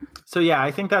 So yeah,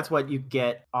 I think that's what you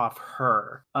get off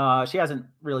her. She hasn't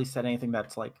really said anything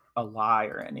that's like a lie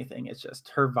or anything. It's just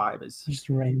her vibe is just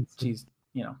rain.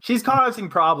 She's causing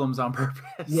problems on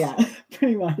purpose. Yeah,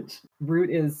 pretty much. Root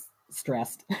is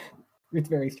stressed. Root's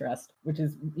very stressed, which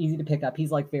is easy to pick up.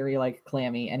 He's like very like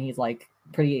clammy, and he's like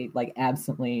pretty like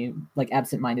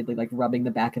absent-mindedly like rubbing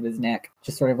the back of his neck,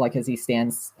 just sort of like as he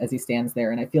stands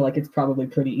there. And I feel like it's probably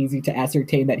pretty easy to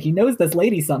ascertain that he knows this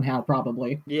lady somehow,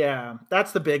 probably. Yeah,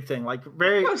 that's the big thing. Like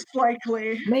very most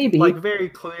likely, maybe like very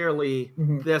clearly,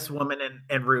 this woman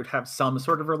and Root have some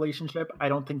sort of relationship. I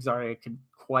don't think Zarya can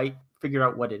quite figure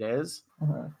out what it is.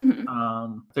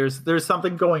 There's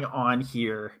something going on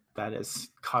here that is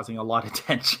causing a lot of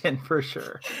tension for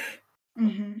sure.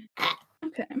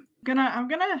 Okay. I'm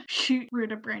gonna shoot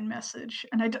Root a brain message,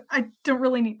 and I don't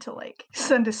really need to like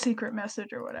send a secret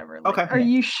message or whatever. Like, okay. Are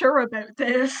you sure about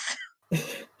this?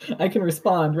 I can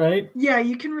respond, right? Yeah,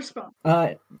 you can respond.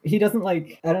 He doesn't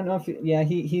like, I don't know if,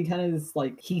 he kind of is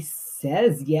like, he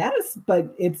says yes,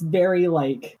 but it's very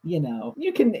like,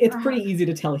 it's pretty easy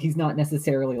to tell he's not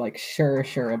necessarily like sure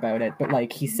about it, but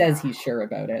like he says he's sure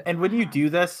about it. And when you do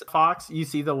this, Fox, you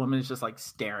see the woman is just like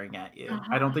staring at you.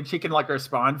 I don't think she can like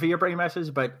respond via brain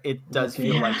message, but it does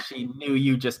feel like she knew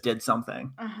you just did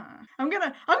something. I'm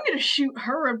gonna shoot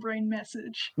her a brain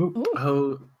message.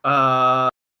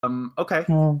 Okay.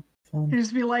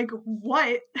 Just be like,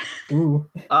 what? Ooh.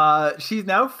 She's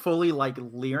now fully like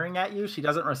leering at you. She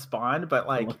doesn't respond, but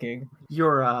like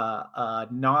you're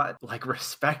not like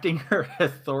respecting her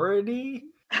authority,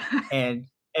 and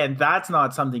that's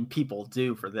not something people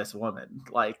do for this woman.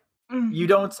 Like you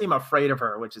don't seem afraid of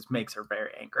her, which just makes her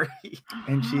very angry.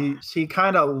 And she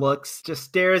kind of just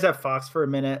stares at Fox for a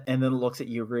minute, and then looks at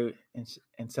you, Root, and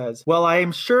says, "Well, I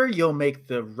am sure you'll make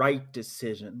the right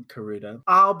decision, Karuta.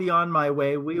 I'll be on my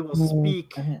way. We will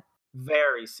speak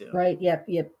very soon." Right, yep.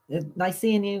 Nice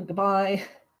seeing you. Goodbye.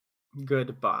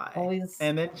 Goodbye. Always.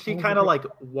 And then she kind of like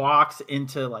walks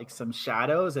into like some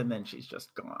shadows, and then she's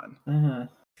just gone.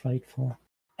 Frightful.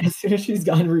 As soon as she's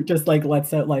gone, Root just like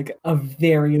lets out like a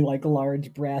very like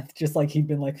large breath, just like he'd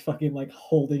been like fucking like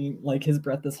holding like his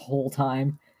breath this whole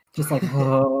time. Just like,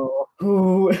 oh.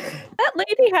 That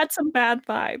lady had some bad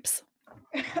vibes.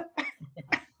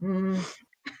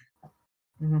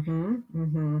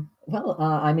 Well,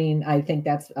 I mean, I think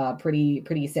that's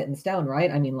pretty set in stone,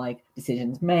 right? I mean, like,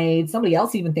 decisions made. Somebody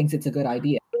else even thinks it's a good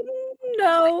idea.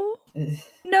 No.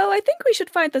 No, I think we should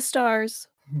find the stars.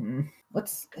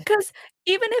 What's Because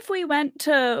even if we went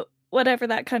to whatever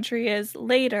that country is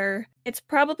later, it's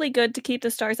probably good to keep the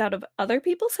stars out of other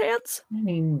people's hands. I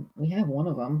mean, we have one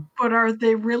of them. But are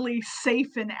they really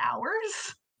safe in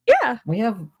ours? Yeah. We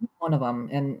have one of them,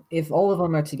 and if all of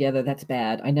them are together, that's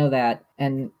bad. I know that.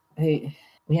 And hey,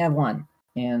 we have one.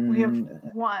 And We have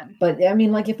one. But I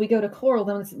mean, like, if we go to Coral,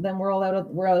 then we're out of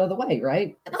the way,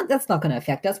 right? That's not going to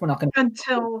affect us. We're not going to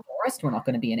until the forest. We're not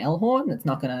going to be in Elhorn. It's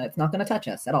not gonna touch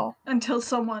us at all. Until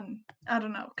someone, I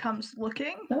don't know, comes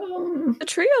looking. The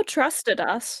trio trusted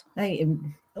us.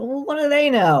 What do they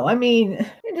know? I mean,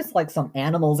 they're just like some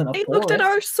animals in a They forest. looked at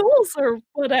our souls or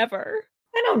whatever.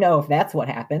 I don't know if that's what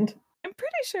happened. I'm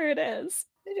pretty sure it is.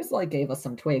 They just like gave us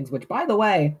some twigs, which, by the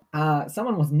way,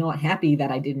 someone was not happy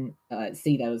that I didn't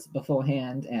see those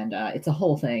beforehand, and it's a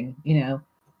whole thing, you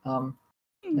know.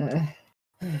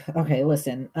 Okay,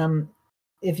 listen.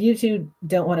 If you two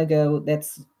don't want to go,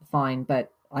 that's fine,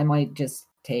 but I might just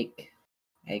take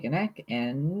Aganek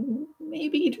and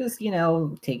maybe just, you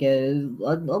know, take a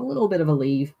little bit of a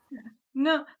leave.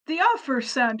 No, the offer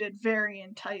sounded very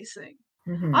enticing.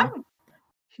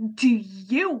 Do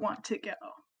you want to go?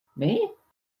 Me?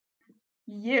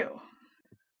 You.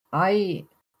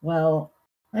 Well,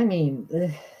 I mean,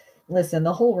 listen,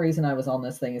 the whole reason I was on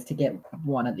this thing is to get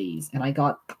one of these, and I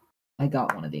got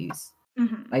one of these.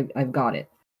 I've got it.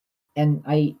 And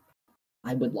I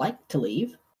would like to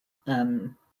leave.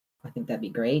 I think that'd be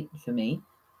great for me.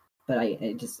 But I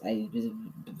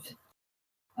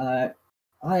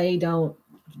don't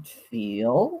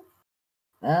feel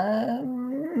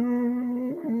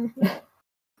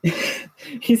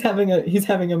he's having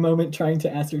a moment trying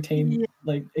to ascertain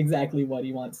like exactly what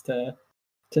he wants to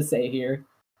say here.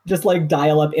 Just like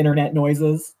dial up internet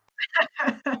noises.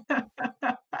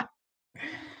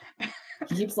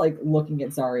 He keeps like looking at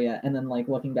Zarya and then like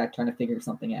looking back trying to figure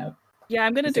something out. Yeah,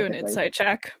 I'm gonna do an insight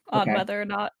check on whether or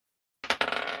not.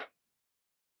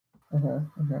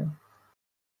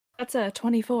 That's a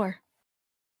 24.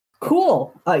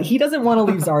 Cool. He doesn't want to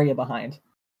leave Zarya behind.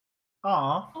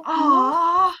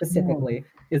 Aww. Specifically,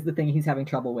 is the thing he's having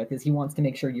trouble with. Is he wants to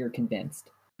make sure you're convinced,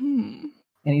 and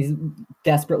he's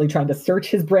desperately trying to search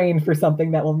his brain for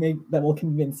something that will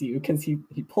convince you. Because he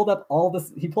pulled out all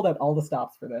the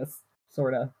stops for this.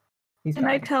 Sorta. Can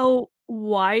I tell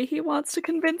why he wants to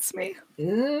convince me?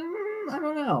 I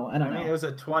don't know. I don't know. It was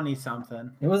a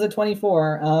 20-something. It was a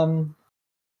 24.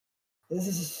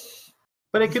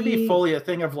 But it could be fully a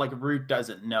thing of like Root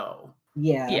doesn't know.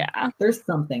 Yeah. There's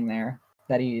something there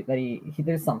that he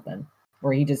there's something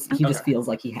where he just feels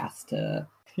like he has to.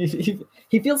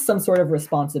 He feels some sort of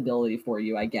responsibility for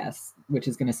you, I guess, which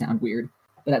is going to sound weird,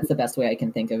 but that's the best way I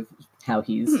can think of how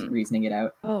he's reasoning it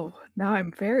out. Oh, now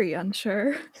I'm very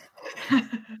unsure. And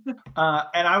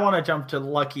I want to jump to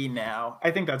Lucky now.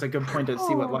 I think that's a good point to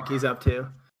see what Lucky's up to.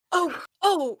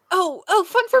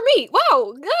 Fun for me.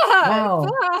 Wow. Wow.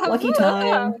 Lucky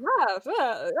time.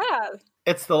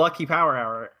 It's the Lucky Power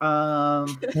Hour.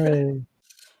 Hey.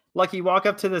 Lucky, walk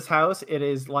up to this house. It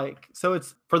is like, so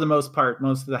it's, for the most part,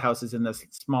 most of the houses in this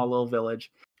small little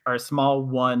village are small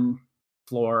one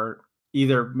floor,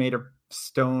 either made of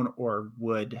stone or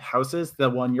wood houses. The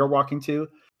one you're walking to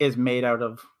is made out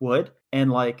of wood. And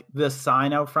like the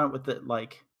sign out front with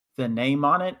the name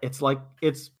on it,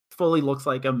 it's fully looks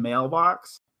like a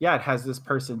mailbox. Yeah, it has this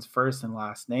person's first and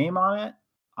last name on it.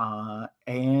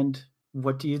 And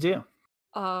what do you do?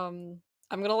 I'm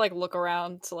gonna like look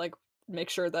around to like make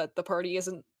sure that the party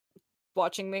isn't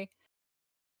watching me.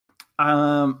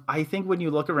 I think when you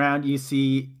look around, you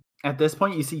see at this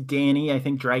point you see Danny, I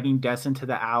think, dragging Des into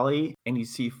the alley, and you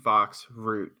see Fox,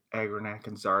 Root, Agranak,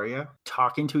 and Zarya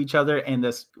talking to each other, and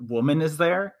this woman is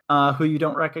there, who you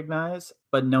don't recognize,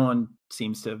 but no one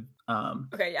seems to.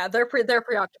 Okay, yeah, they're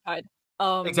preoccupied.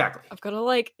 Exactly. I'm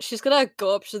gonna she's gonna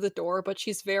go up to the door, but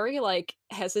she's very like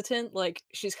hesitant, like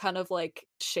she's kind of like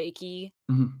shaky,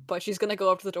 but she's gonna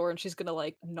go up to the door and she's gonna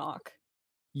like knock.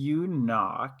 You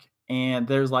knock, and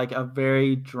there's like a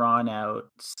very drawn out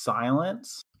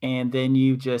silence, and then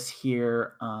you just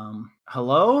hear,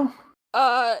 hello?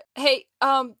 Hey,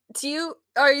 are you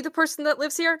the person that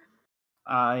lives here?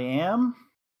 I am.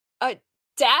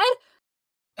 Dad?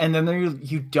 And then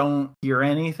you don't hear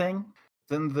anything.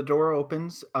 Then the door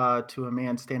opens to a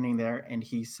man standing there, and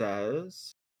he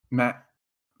says,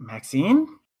 Maxine?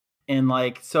 And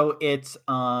like, so it's,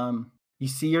 you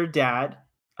see your dad,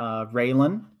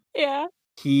 Raylan. Yeah.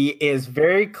 He is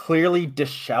very clearly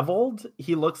disheveled.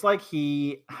 He looks like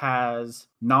he has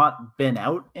not been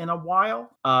out in a while.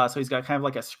 So he's got kind of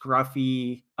like a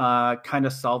scruffy, kind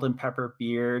of salt and pepper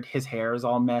beard. His hair is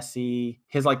all messy.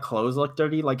 His like clothes look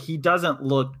dirty. Like he doesn't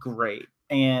look great.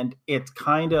 And it's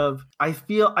kind of, I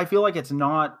feel like it's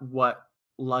not what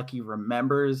Lucky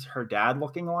remembers her dad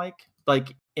looking like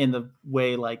in the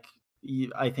way like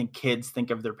I think kids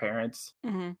think of their parents.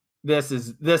 Mm-hmm.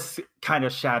 This kind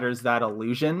of shatters that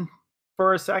illusion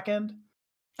for a second.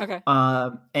 Okay.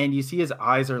 And you see his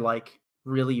eyes are like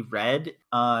really red.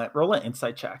 Roll an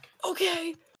insight check.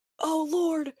 Okay. Oh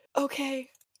Lord. Okay.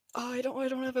 I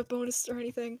don't have a bonus or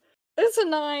anything. It's a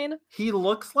 9. He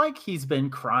looks like he's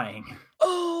been crying.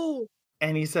 Oh.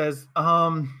 And he says,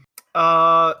 Yeah,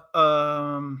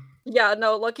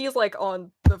 no, Lucky's like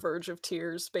on the verge of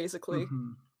tears, basically.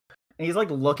 And he's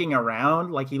like looking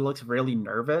around, like he looks really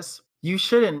nervous. You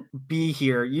shouldn't be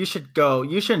here. You should go.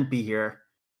 You shouldn't be here.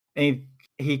 And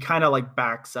he kind of like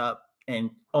backs up and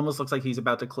almost looks like he's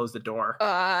about to close the door.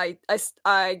 I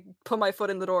put my foot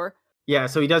in the door. Yeah,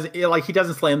 so he doesn't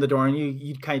slam the door, and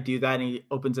you kind of do that, and he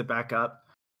opens it back up,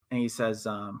 and he says,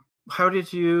 how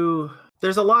did you...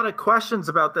 There's a lot of questions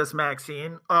about this,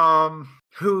 Maxine. Why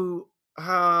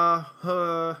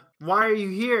are you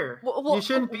here? Well, you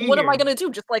shouldn't be here. What am I going to do?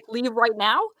 Just like leave right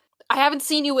now? I haven't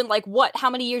seen you in like what?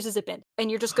 How many years has it been? And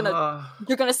you're just going to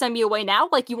you're going to send me away now?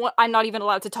 Like I'm not even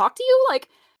allowed to talk to you? Like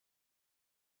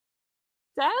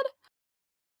Dad?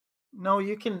 No,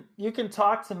 you can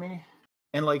talk to me.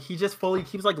 And like he just fully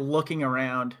keeps like looking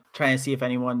around, trying to see if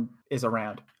anyone is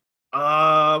around.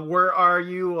 Where are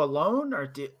you alone,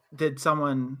 or did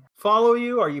someone follow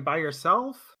you? Are you by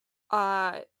yourself?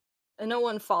 No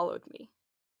one followed me.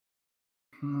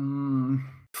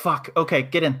 Fuck. Okay,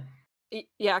 get in.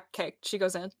 Yeah, okay. She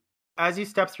goes in. As you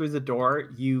step through the door,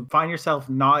 you find yourself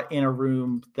not in a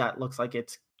room that looks like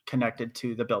it's connected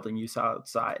to the building you saw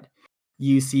outside.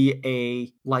 You see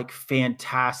a like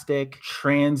fantastic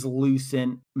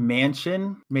translucent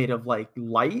mansion made of like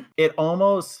light. It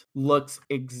almost looks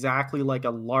exactly like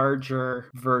a larger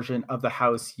version of the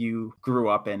house you grew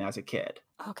up in as a kid.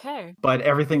 Okay. But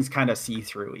everything's kind of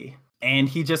see-through-y. And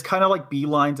he just kind of like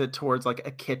beelines it towards like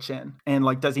a kitchen and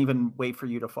like doesn't even wait for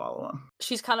you to follow him.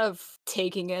 She's kind of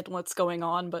taking it what's going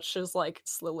on, but she's like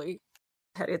slowly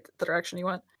headed the direction he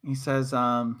went. He says,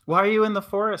 why are you in the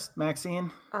forest,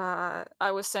 Maxine?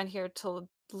 I was sent here to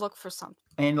look for something.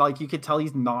 And like you could tell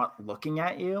he's not looking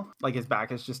at you. Like his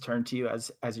back is just turned to you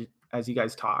as you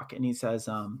guys talk. And he says,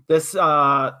 this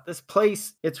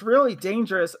place, it's really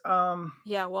dangerous.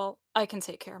 Yeah, well, I can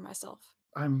take care of myself.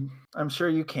 I'm sure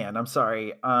you can. I'm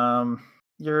sorry. Brock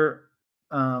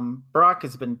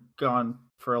has been gone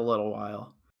for a little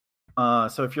while.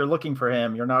 So if you're looking for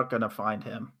him, you're not gonna find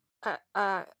him.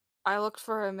 I looked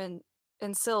for him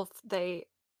in Sylph.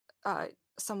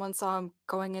 Someone saw him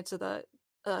going into the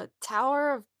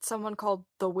tower of someone called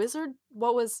the Wizard.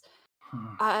 What was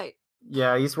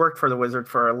Yeah, he's worked for the Wizard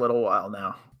for a little while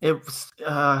now. It was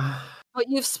But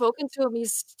you've spoken to him.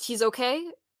 He's okay?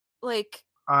 Like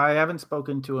I haven't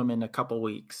spoken to him in a couple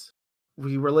weeks.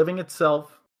 We were living at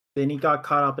Sylph, then he got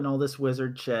caught up in all this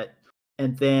wizard shit,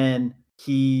 and then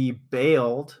he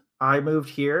bailed. I moved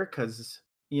here because,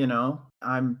 you know,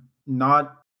 I'm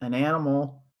not an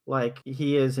animal like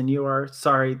he is and you are.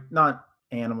 Sorry, not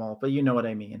animal, but you know what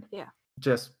I mean. Yeah.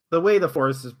 Just the way the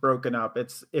forest is broken up,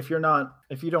 it's if you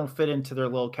don't fit into their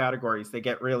little categories, they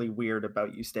get really weird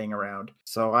about you staying around.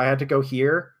 So I had to go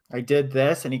here. I did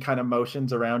this, and he kind of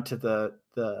motions around to the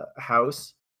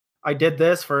house. I did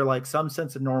this for like some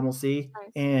sense of normalcy.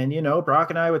 Nice. And you know, Brock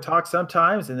and I would talk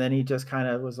sometimes, and then he just kind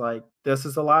of was like, this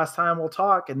is the last time we'll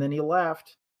talk, and then he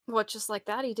left. What, just like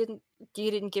that? You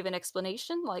didn't give an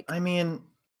explanation? Like, I mean,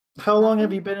 how long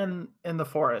have you been in the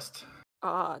forest?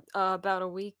 About a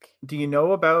week. Do you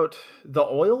know about the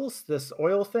oils? This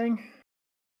oil thing?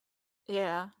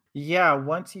 Yeah. Yeah,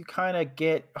 once you kind of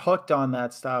get hooked on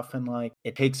that stuff and like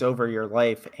it takes over your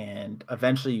life, and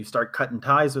eventually you start cutting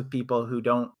ties with people who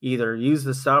don't either use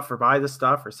the stuff or buy the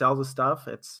stuff or sell the stuff.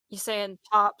 You saying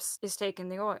Pops is taking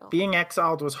the oil? Being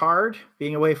exiled was hard.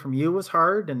 Being away from you was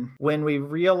hard. And when we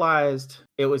realized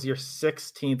it was your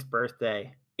 16th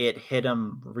birthday, it hit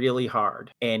him really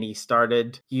hard. And he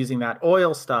started using that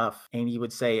oil stuff, and he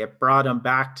would say it brought him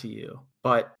back to you.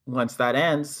 But once that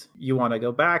ends, you want to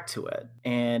go back to it.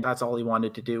 And that's all he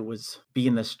wanted to do, was be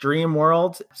in this dream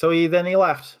world. So he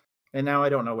left. And now I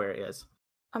don't know where he is.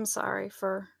 I'm sorry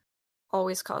for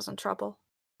always causing trouble.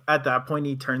 At that point,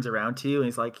 he turns around to you and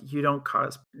he's like, it's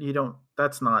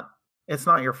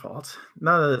not your fault.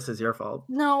 None of this is your fault.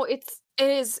 No,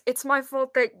 it's my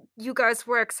fault that you guys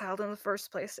were exiled in the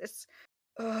first place. It's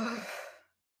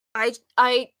I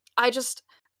just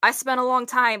I spent a long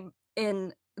time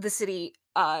in the city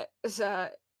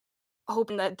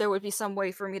hoping that there would be some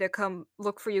way for me to come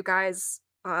look for you guys.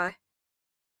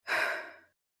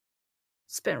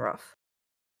 It's been rough.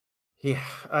 Yeah,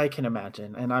 I can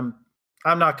imagine. And I'm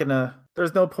not gonna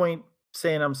there's no point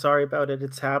saying I'm sorry about it.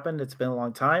 It's happened. It's been a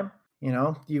long time. You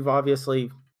know, you've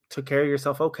obviously took care of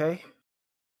yourself okay.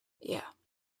 Yeah.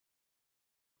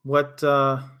 What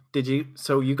did you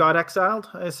so you got exiled,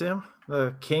 I assume?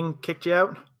 The king kicked you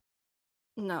out?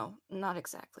 No, not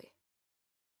exactly.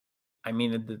 I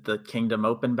mean, did the kingdom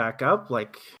open back up?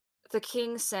 Like, The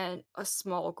king sent a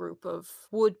small group of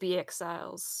would-be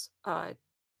exiles,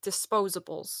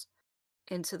 disposables,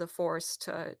 into the forest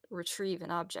to retrieve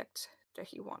an object that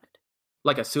he wanted.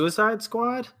 like a suicide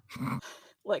squad?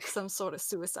 Like some sort of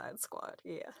suicide squad,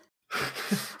 yeah.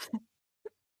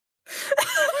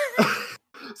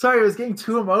 Sorry, I was getting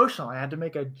too emotional. I had to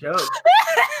make a joke.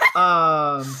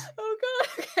 Oh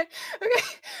god, okay.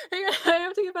 Hang on, I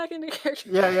have to get back into character.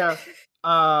 Yeah.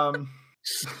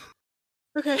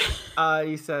 Okay.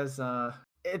 He says,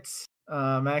 it's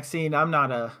Maxine,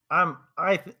 I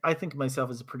think of myself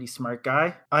as a pretty smart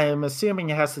guy. I am assuming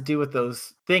it has to do with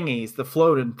those thingies, the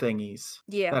floating thingies.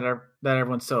 Yeah. That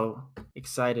everyone's so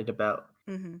excited about.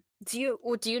 Mm-hmm.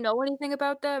 Do you know anything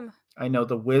about them? I know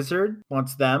the wizard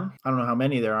wants them. I don't know how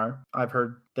many there are. I've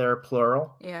heard they're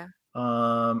plural. Yeah.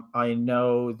 I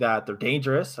know that they're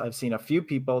dangerous. I've seen a few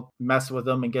people mess with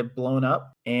them and get blown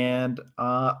up. And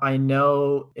I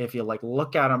know if you like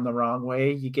look at them the wrong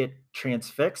way, you get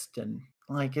transfixed, and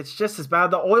like it's just as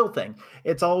bad. The oil thing.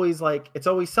 It's always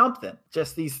something.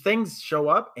 Just these things show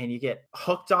up and you get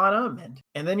hooked on them,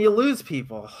 and then you lose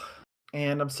people.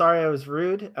 And I'm sorry I was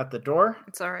rude at the door.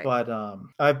 It's all right. But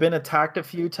I've been attacked a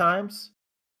few times.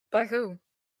 By who?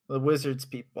 The wizards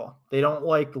people. They don't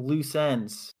like loose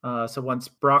ends. So once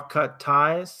Brock cut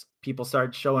ties, people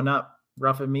started showing up,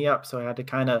 roughing me up. So I had to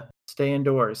kind of stay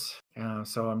indoors.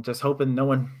 So I'm just hoping no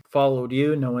one followed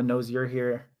you. No one knows you're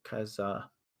here, because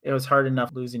it was hard enough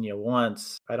losing you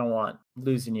once. I don't want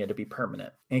losing you to be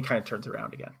permanent. And he kind of turns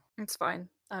around again. It's fine.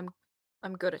 I'm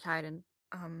good at hiding.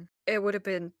 It would have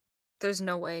been. There's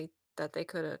no way that they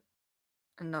could have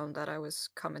known that I was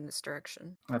coming this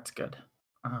direction. That's good.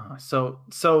 So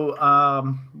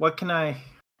what can I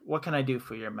do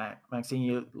for you, Maxine?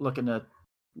 You looking to?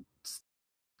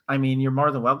 I mean, you're more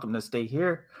than welcome to stay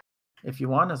here if you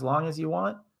want, as long as you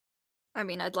want. I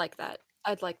mean, I'd like that.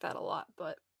 I'd like that a lot,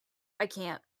 but I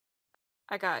can't.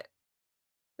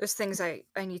 There's things I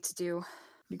need to do.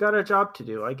 You got a job to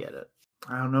do. I get it.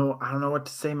 I don't know what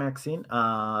to say, Maxine.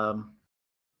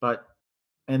 But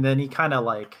and then he kind of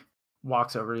like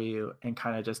walks over to you and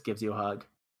kind of just gives you a hug.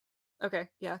 Okay,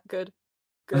 yeah, good.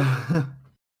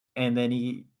 And then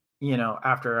he,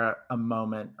 after a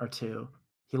moment or two,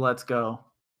 he lets go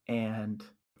and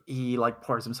he like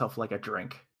pours himself like a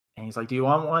drink. And he's like, "Do you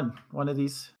want one of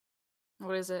these?"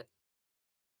 What is it?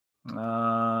 He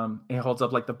holds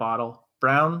up like the bottle.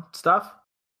 Brown stuff?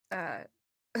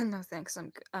 No thanks.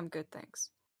 I'm good,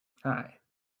 thanks. All right.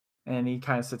 And he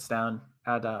kind of sits down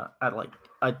at like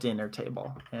a dinner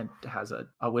table and has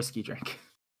a whiskey drink.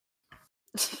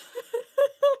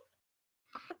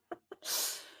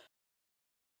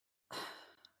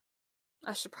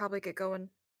 I should probably get going,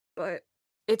 but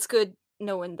it's good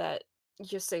knowing that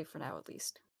you're safe for now, at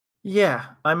least. Yeah,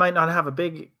 I might not have a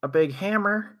big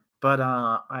hammer, but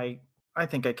I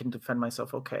think I can defend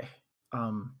myself okay.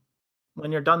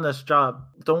 When you're done this job,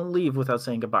 don't leave without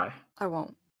saying goodbye. I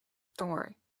won't. Don't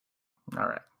worry. All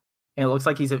right. And it looks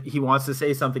like he wants to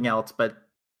say something else, but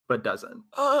doesn't.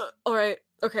 All right.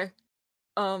 Okay.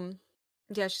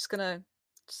 Yeah, she's gonna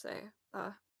say,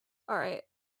 all right.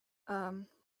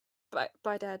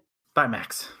 Bye, Dad. Bye,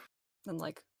 Max. And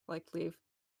like leave.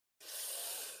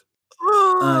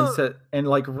 He said, and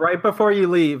like right before you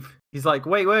leave, he's like,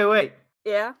 wait.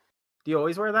 Yeah. Do you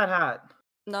always wear that hat?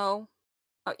 No.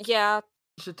 Yeah.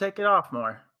 You should take it off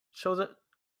more. Show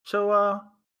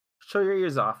your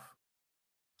ears off.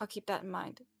 I'll keep that in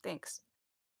mind. Thanks.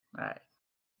 All right.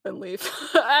 And leave.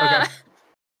 Okay.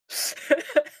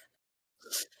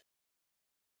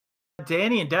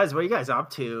 Danny and Des, what are you guys up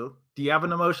to? Do you have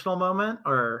an emotional moment,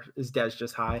 or is Des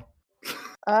just high?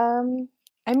 I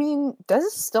mean, Des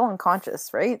is still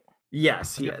unconscious, right?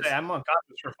 Yes, he is. I'm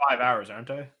unconscious for 5 hours, aren't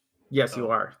I? Yes, you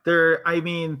are. There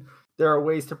are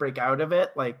ways to break out of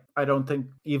it. Like, I don't think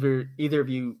either of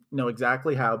you know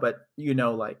exactly how, but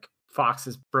like Fox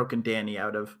has broken Danny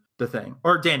out of the thing,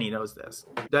 or Danny knows this.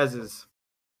 Des is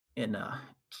in a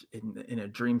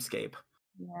dreamscape.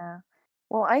 Yeah.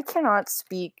 Well, I cannot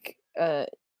speak to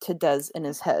Des in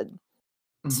his head.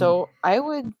 So I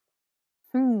would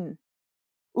Ooh.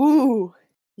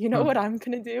 You know what I'm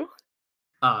gonna do?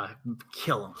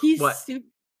 Kill him. He's what?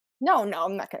 No,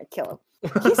 I'm not gonna kill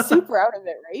him. He's super out of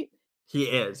it, right? He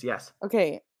is, yes.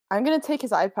 Okay, I'm gonna take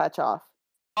his eye patch off.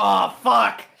 Oh,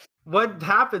 fuck! What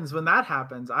happens when that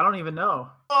happens? I don't even know.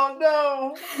 Oh,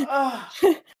 no!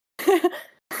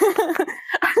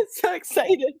 I'm so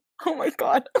excited. Oh my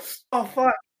god. Oh,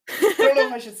 fuck. I don't know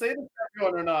if I should say this to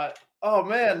everyone or not. Oh,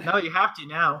 man. No, you have to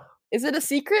now. Is it a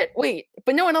secret? Wait,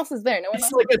 but no one else is there. No one It's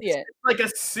else like can see it. like a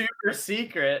super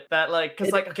secret that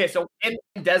because okay, so in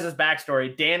Dez's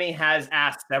backstory, Danny has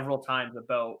asked several times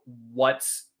about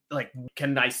what's like,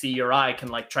 can I see your eye? Can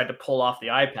like try to pull off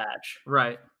the eye patch,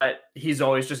 right? But he's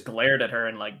always just glared at her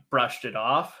and like brushed it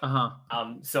off.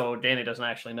 So Danny doesn't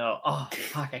actually know. Oh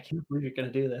fuck! I can't believe you're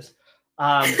gonna do this.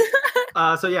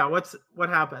 So yeah, what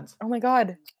happens? Oh my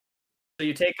god! So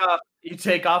you take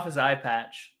off his eye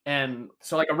patch, and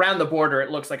so like around the border, it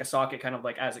looks like a socket, kind of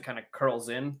like as it kind of curls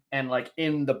in, and like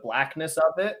in the blackness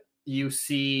of it, you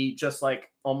see just like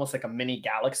almost like a mini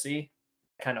galaxy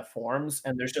kind of forms,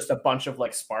 and there's just a bunch of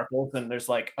like sparkles, and there's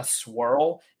like a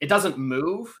swirl. It doesn't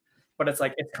move, but it's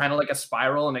kind of like a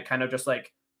spiral, and it kind of just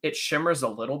like it shimmers a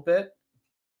little bit,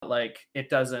 like it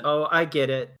doesn't. Oh, I get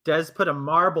it. Des put a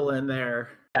marble in there.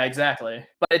 Yeah, exactly,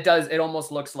 but it does. It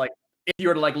almost looks like, if you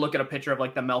were to like look at a picture of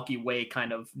like the Milky Way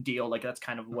kind of deal, like that's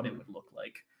kind of what it would look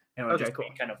like. And it would just be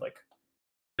kind of like,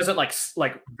 doesn't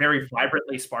like very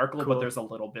vibrantly sparkle, but there's a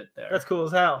little bit there. That's cool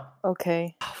as hell.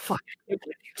 Okay. Oh, fuck! I can't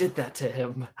believe you did that to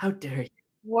him. How dare you?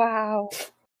 Wow.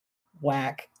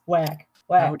 Whack.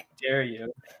 How dare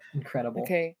you? Incredible.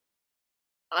 Okay.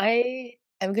 I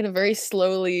am gonna very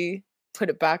slowly put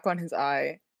it back on his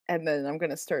eye, and then I'm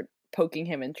gonna start poking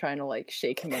him and trying to like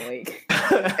shake him awake.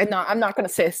 And I'm not gonna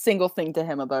say a single thing to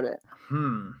him about it.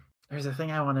 There's a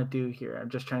thing I want to do here. I'm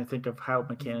just trying to think of how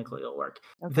mechanically it'll work.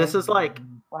 Okay. This is like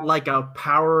a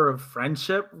power of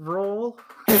friendship roll.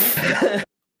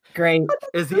 Great.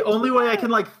 Is the only way I can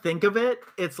like think of it.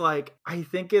 It's like, I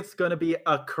think it's gonna be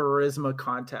a charisma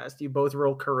contest. You both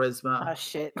roll charisma. Oh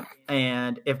shit.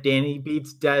 And if Danny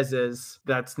beats Dez's,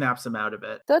 that snaps him out of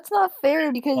it. That's not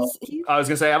fair because I was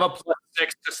gonna say I have a +6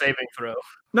 to saving throw.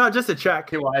 No, just a check.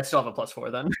 Okay, well, I still have a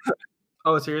 +4 then.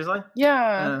 Oh, seriously?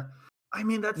 Yeah. I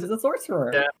mean, that's a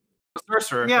sorcerer. Yeah, a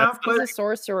sorcerer. Yeah, He's a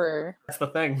sorcerer. That's the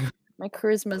thing. My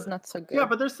charisma's not so good. Yeah,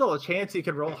 but there's still a chance you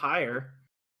could roll higher.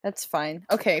 That's fine.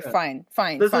 Okay, fine.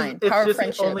 This Fine. It's Power just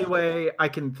friendship. the only way I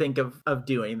can think of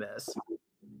doing this.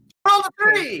 Roll a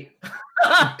 3!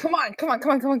 Come on. Come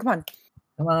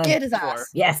on. Get his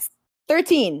ass. Yes.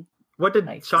 13. What did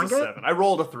Sean It's a get? 7. I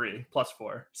rolled a 3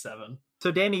 +4, 7. So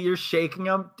Danny, you're shaking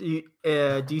him. Do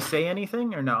you say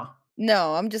anything or no?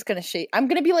 No, I'm just gonna shake. I'm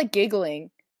gonna be like giggling,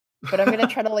 but I'm gonna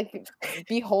try to like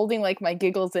be holding like my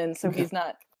giggles in so he's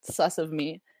not sus of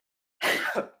me.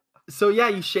 So yeah,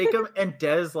 you shake him, and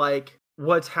Des, like,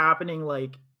 what's happening?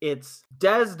 Like, it's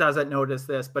Des doesn't notice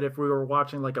this, but if we were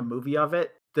watching like a movie of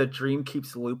it, the dream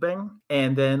keeps looping,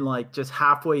 and then like just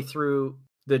halfway through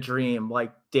the dream,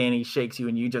 like Danny shakes you,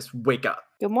 and you just wake up.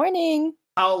 Good morning.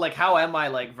 How am I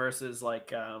like versus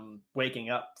like waking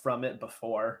up from it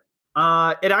before?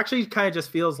 It actually kind of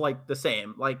just feels like the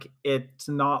same. Like, it's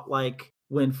not like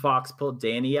when Fox pulled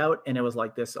Danny out and it was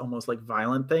like this almost like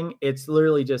violent thing. It's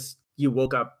literally just you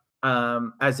woke up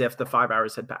as if the 5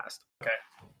 hours had passed. Okay.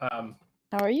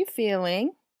 How are you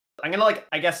feeling? I'm gonna like,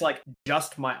 I guess, like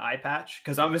adjust my eye patch,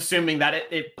 because I'm assuming that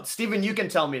it Steven, you can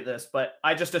tell me this, but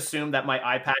I just assume that my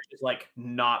eye patch is like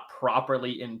not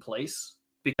properly in place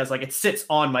because like it sits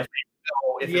on my face.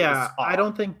 Yeah, I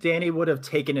don't think Danny would have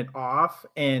taken it off,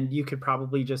 and you could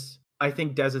probably just, I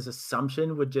think Dez's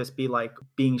assumption would just be like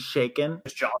being shaken.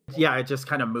 Yeah, it just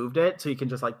kind of moved it, so you can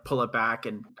just like pull it back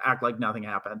and act like nothing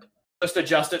happened. Just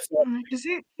adjust it. Because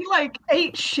he like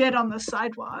ate shit on the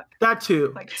sidewalk. That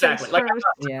too. Like Exactly. face Like, first.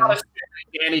 I'm not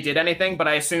assuming Danny did anything, but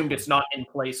I assumed it's not in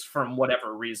place from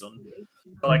whatever reason.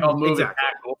 So like I'll move it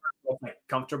back over, so it's like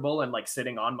comfortable and like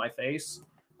sitting on my face,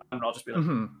 and I'll just be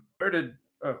like, where did?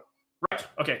 Oh, right.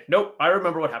 Okay. Nope. I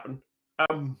remember what happened.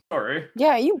 Sorry.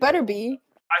 Yeah, you better be.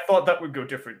 I thought that would go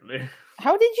differently.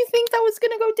 How did you think that was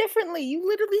gonna go differently? You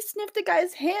literally sniffed a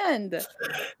guy's hand.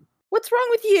 What's wrong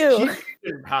with you? She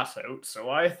didn't pass out, so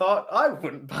I thought I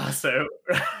wouldn't pass out.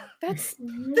 That's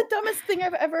the dumbest thing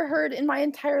I've ever heard in my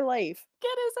entire life.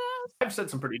 Get his ass. I've said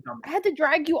some pretty dumb. I had to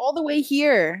drag you all the way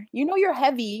here. You know you're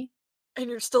heavy. And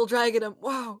you're still dragging him.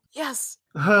 Wow. Yes.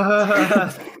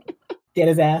 Get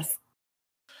his ass.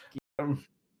 I'm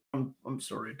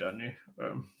sorry, Danny.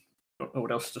 Don't know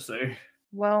what else to say.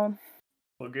 Well,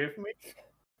 Forgive me.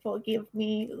 Forgive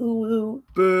me, ooh,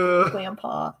 Boo.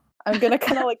 Grandpa. I'm gonna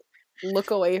kind of like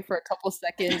look away for a couple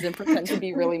seconds and pretend to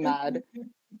be really mad,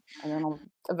 and then I'll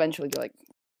eventually be like,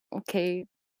 "Okay,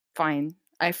 fine,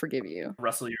 I forgive you."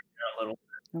 Rustle your hair a little.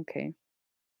 Okay,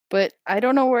 but I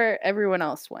don't know where everyone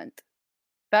else went.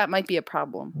 That might be a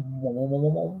problem.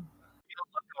 Look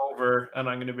over, and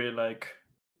I'm gonna be like,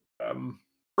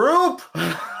 group.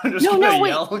 I'm just gonna wait.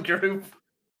 yell, group.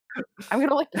 I'm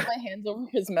gonna like put my hands over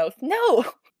his mouth. No,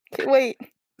 okay, wait.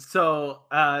 So,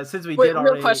 since we Wait, did real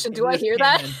already, question, do it I is hear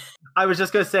that? canon. I was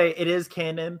just gonna say it is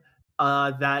canon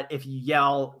that if you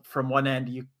yell from one end,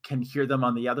 you can hear them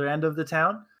on the other end of the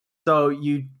town. So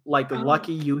you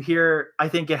Lucky, you hear. I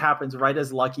think it happens right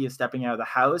as Lucky is stepping out of the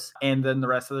house, and then the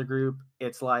rest of the group.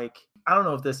 It's like I don't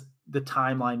know if the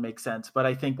timeline makes sense, but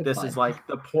I think this is like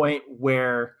the point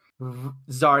where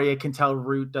Zarya can tell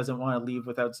Root doesn't want to leave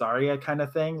without Zarya, kind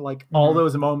of thing. Like all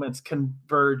those moments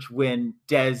converge when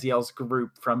Dez yells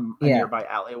 "group" from a nearby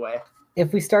alleyway.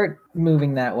 If we start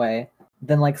moving that way,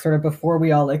 then like sort of before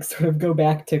we all like sort of go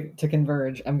back to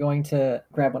converge, I'm going to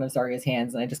grab one of Zarya's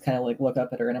hands and I just kind of like look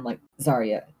up at her and I'm like,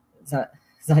 Zarya,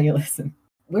 listen,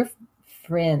 we're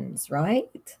friends, right?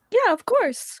 Yeah, of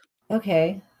course.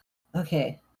 Okay,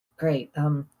 great.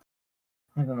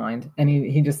 Never mind. And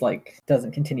he just like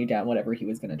doesn't continue down whatever he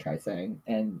was going to try saying.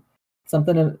 And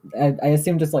something I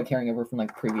assume just like carrying over from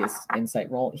like previous insight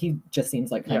roll, he just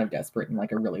seems like kind of desperate in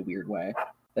like a really weird way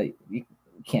that you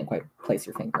can't quite place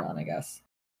your finger on, I guess.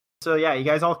 So yeah, you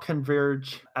guys all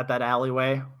converge at that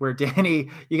alleyway where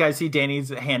you guys see Danny's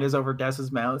hand is over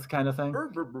Dez's mouth, kind of thing.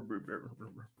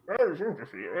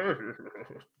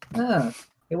 Ah,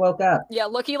 he woke up. Yeah,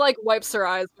 Lucky like wipes her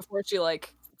eyes before she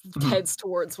like heads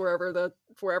towards wherever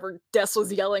Des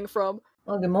was yelling from.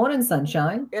 Well, good morning,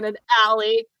 sunshine. In an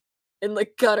alley, in the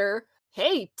gutter.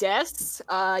 Hey, Des,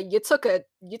 you took a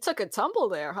tumble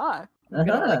there, huh? I'm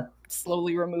gonna like,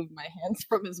 slowly remove my hands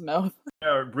from his mouth.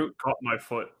 Yeah, Root caught my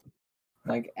foot.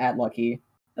 Like at Lucky.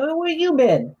 Oh, where you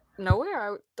been?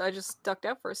 Nowhere. I just ducked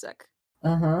out for a sec.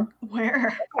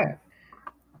 Where?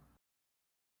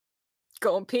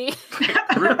 Go and pee.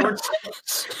 Weren't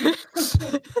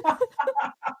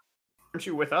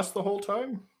you with us the whole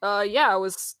time? Yeah, I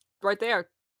was right there.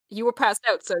 You were passed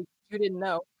out, so you didn't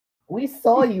know. We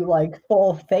saw you like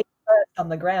fall face first on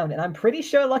the ground, and I'm pretty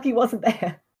sure Lucky wasn't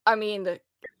there. I mean, I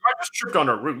just tripped on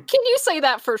a root. Can you say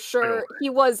that for sure?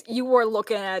 You were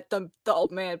looking at the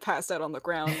old man passed out on the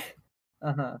ground.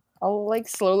 I'll like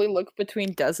slowly look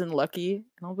between Des and Lucky, and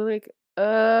I'll be like,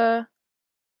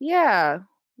 yeah,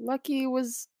 Lucky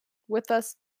was with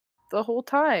us the whole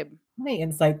time. I'm gonna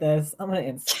insight this.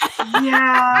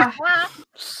 Yeah.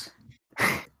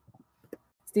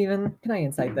 Steven, can I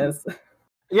insight this?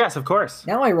 Yes, of course.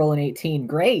 Now I roll an 18.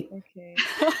 Great. Okay.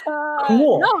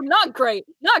 Cool. No, not great.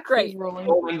 Not great. Who's rolling?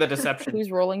 Rolling the deception.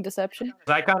 Who's rolling deception?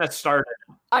 I kind of started.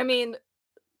 I mean,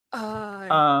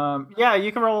 yeah,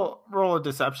 you can roll a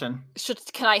deception.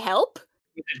 Can I help?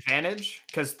 With advantage?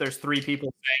 Because there's 3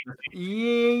 people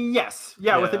saying. Yes.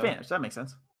 Yeah, with advantage. That makes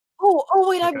sense. Oh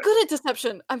wait, I'm good at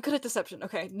deception.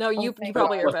 Okay. No, you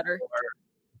probably are better.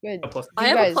 Good. I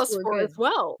have a +4 as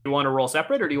well. Do you want to roll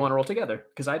separate or do you want to roll together?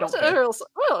 Because I don't.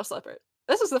 Roll separate.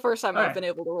 This is the first time I've been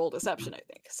able to roll deception, I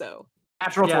think. So.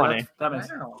 Natural 20. That makes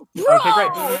sense. Okay,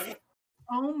 great.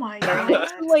 Oh my It's god.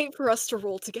 too late for us to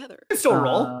roll together. Still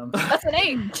roll. That's an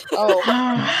 8.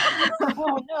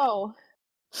 Oh no.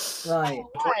 Right.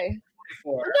 Why?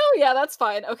 No, yeah, that's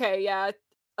fine. Okay, yeah.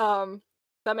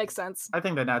 That makes sense. I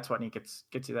think the nat 20 gets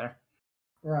you there.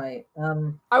 Right.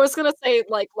 I was gonna say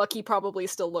like Lucky probably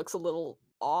still looks a little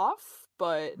off,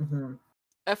 but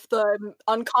if the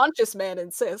unconscious man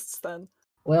insists, then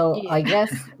well, I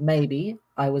guess maybe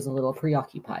I was a little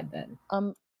preoccupied then.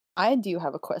 I do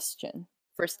have a question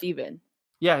for Steven.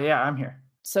 Yeah, I'm here.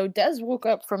 So Des woke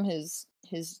up from his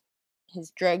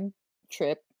drug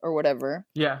trip or whatever.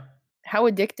 Yeah. How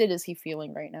addicted is he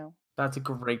feeling right now? That's a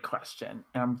great question,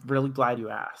 and I'm really glad you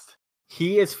asked.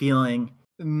 He is feeling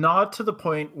not to the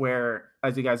point where,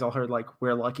 as you guys all heard, like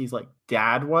where Lucky's like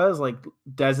dad was, like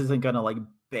Dez isn't gonna like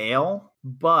bail,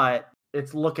 but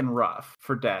it's looking rough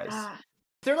for Dez.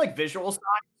 Is there like visual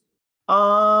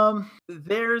signs?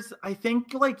 There's, I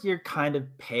think like you're kind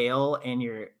of pale and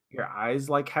your eyes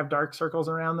like have dark circles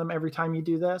around them every time you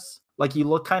do this. Like you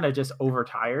look kind of just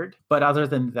overtired, but other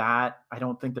than that, I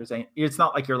don't think there's any. It's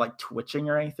not like you're like twitching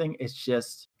or anything.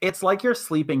 It's like you're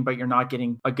sleeping, but you're not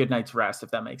getting a good night's rest, if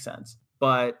that makes sense.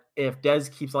 But if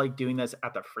Dez keeps like doing this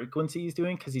at the frequency he's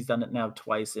doing, because he's done it now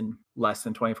twice in less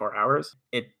than 24 hours,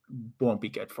 it won't be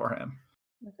good for him.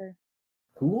 Okay.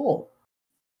 Cool.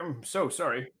 I'm so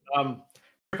sorry.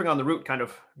 tripping on the route kind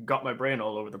of got my brain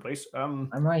all over the place. I'm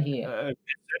right here. Is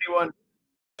anyone?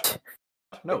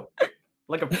 No,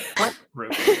 like a plant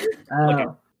route,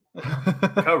 Oh,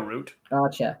 a route,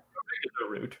 gotcha. a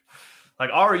route, like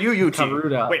R-U-U-T.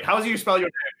 Karuta. Wait, how do you spell your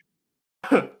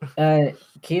name?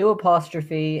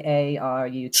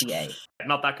 Q''A''RUTA.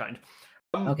 Not that kind.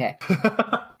 Okay. Did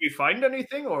we find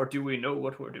anything, or do we know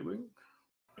what we're doing?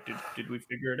 Did we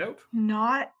figure it out?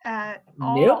 Not at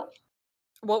all. Nope.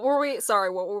 What were we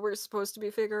supposed to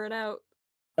be figuring out?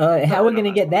 How are we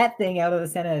gonna get that thing out of the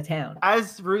center of town?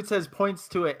 As Root says, points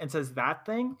to it and says that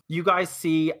thing, you guys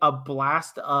see a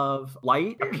blast of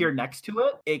light appear next to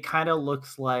it. It kind of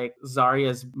looks like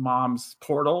Zarya's mom's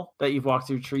portal that you've walked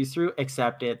through trees through,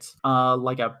 except it's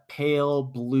like a pale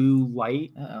blue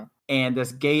light. Uh-oh. And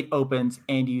this gate opens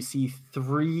and you see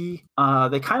three,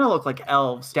 they kind of look like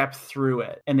elves, step through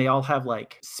it. And they all have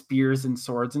like spears and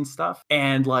swords and stuff.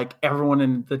 And like everyone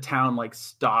in the town like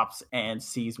stops and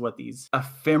sees what these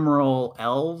ephemeral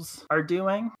elves are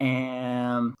doing.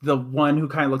 And the one who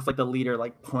kind of looks like the leader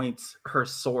like points her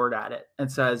sword at it and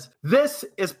says, "This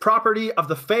is property of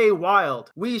the Fey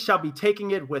Wild. We shall be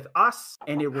taking it with us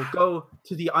and it will go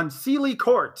to the Unseelie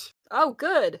Court." Oh,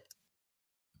 good.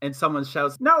 And someone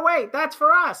shouts, "No, wait, that's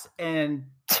for us!" And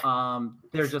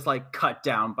they're just like cut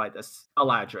down by this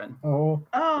Eladrin. Oh.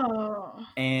 Oh.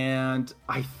 And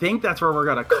I think that's where we're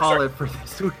gonna call it for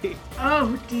this week.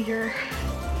 Oh dear.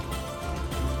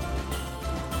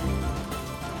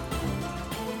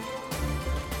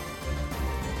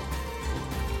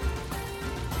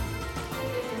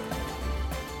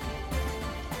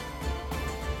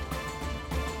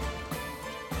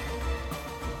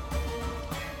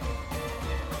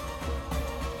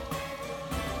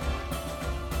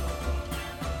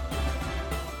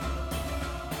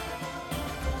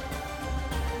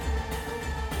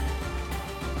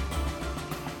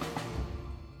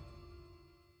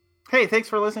 Hey, thanks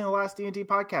for listening to the Last D&D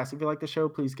podcast. If you like the show,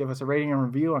 please give us a rating and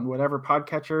review on whatever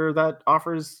podcatcher that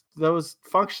offers those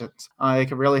functions. It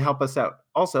can really help us out.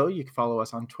 Also, you can follow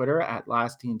us on Twitter at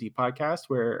Last D&D Podcast,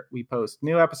 where we post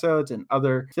new episodes and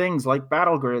other things like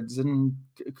battle grids and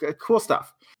cool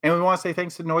stuff. And we want to say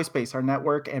thanks to Noisepace, our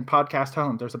network and podcast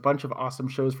home. There's a bunch of awesome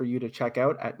shows for you to check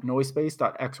out at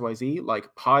noisepace.xyz,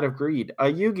 like Pod of Greed, a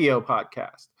Yu-Gi-Oh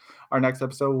podcast. Our next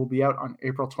episode will be out on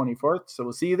April 24th, so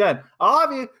we'll see you then. I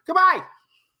love you. Goodbye.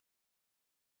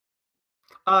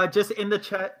 Just in the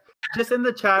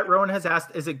chat, Rowan has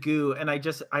asked, "Is it goo?" And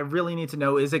I really need to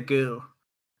know, is it goo?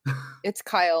 It's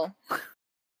Kyle.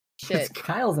 Shit.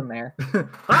 Kyle's in there.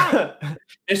 Hi.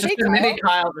 It's just Hey, a mini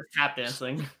Kyle. Kyle just tap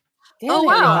dancing. Damn Oh it.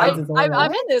 wow, hides his own I'm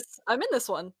light. in this. I'm in this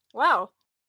one. Wow.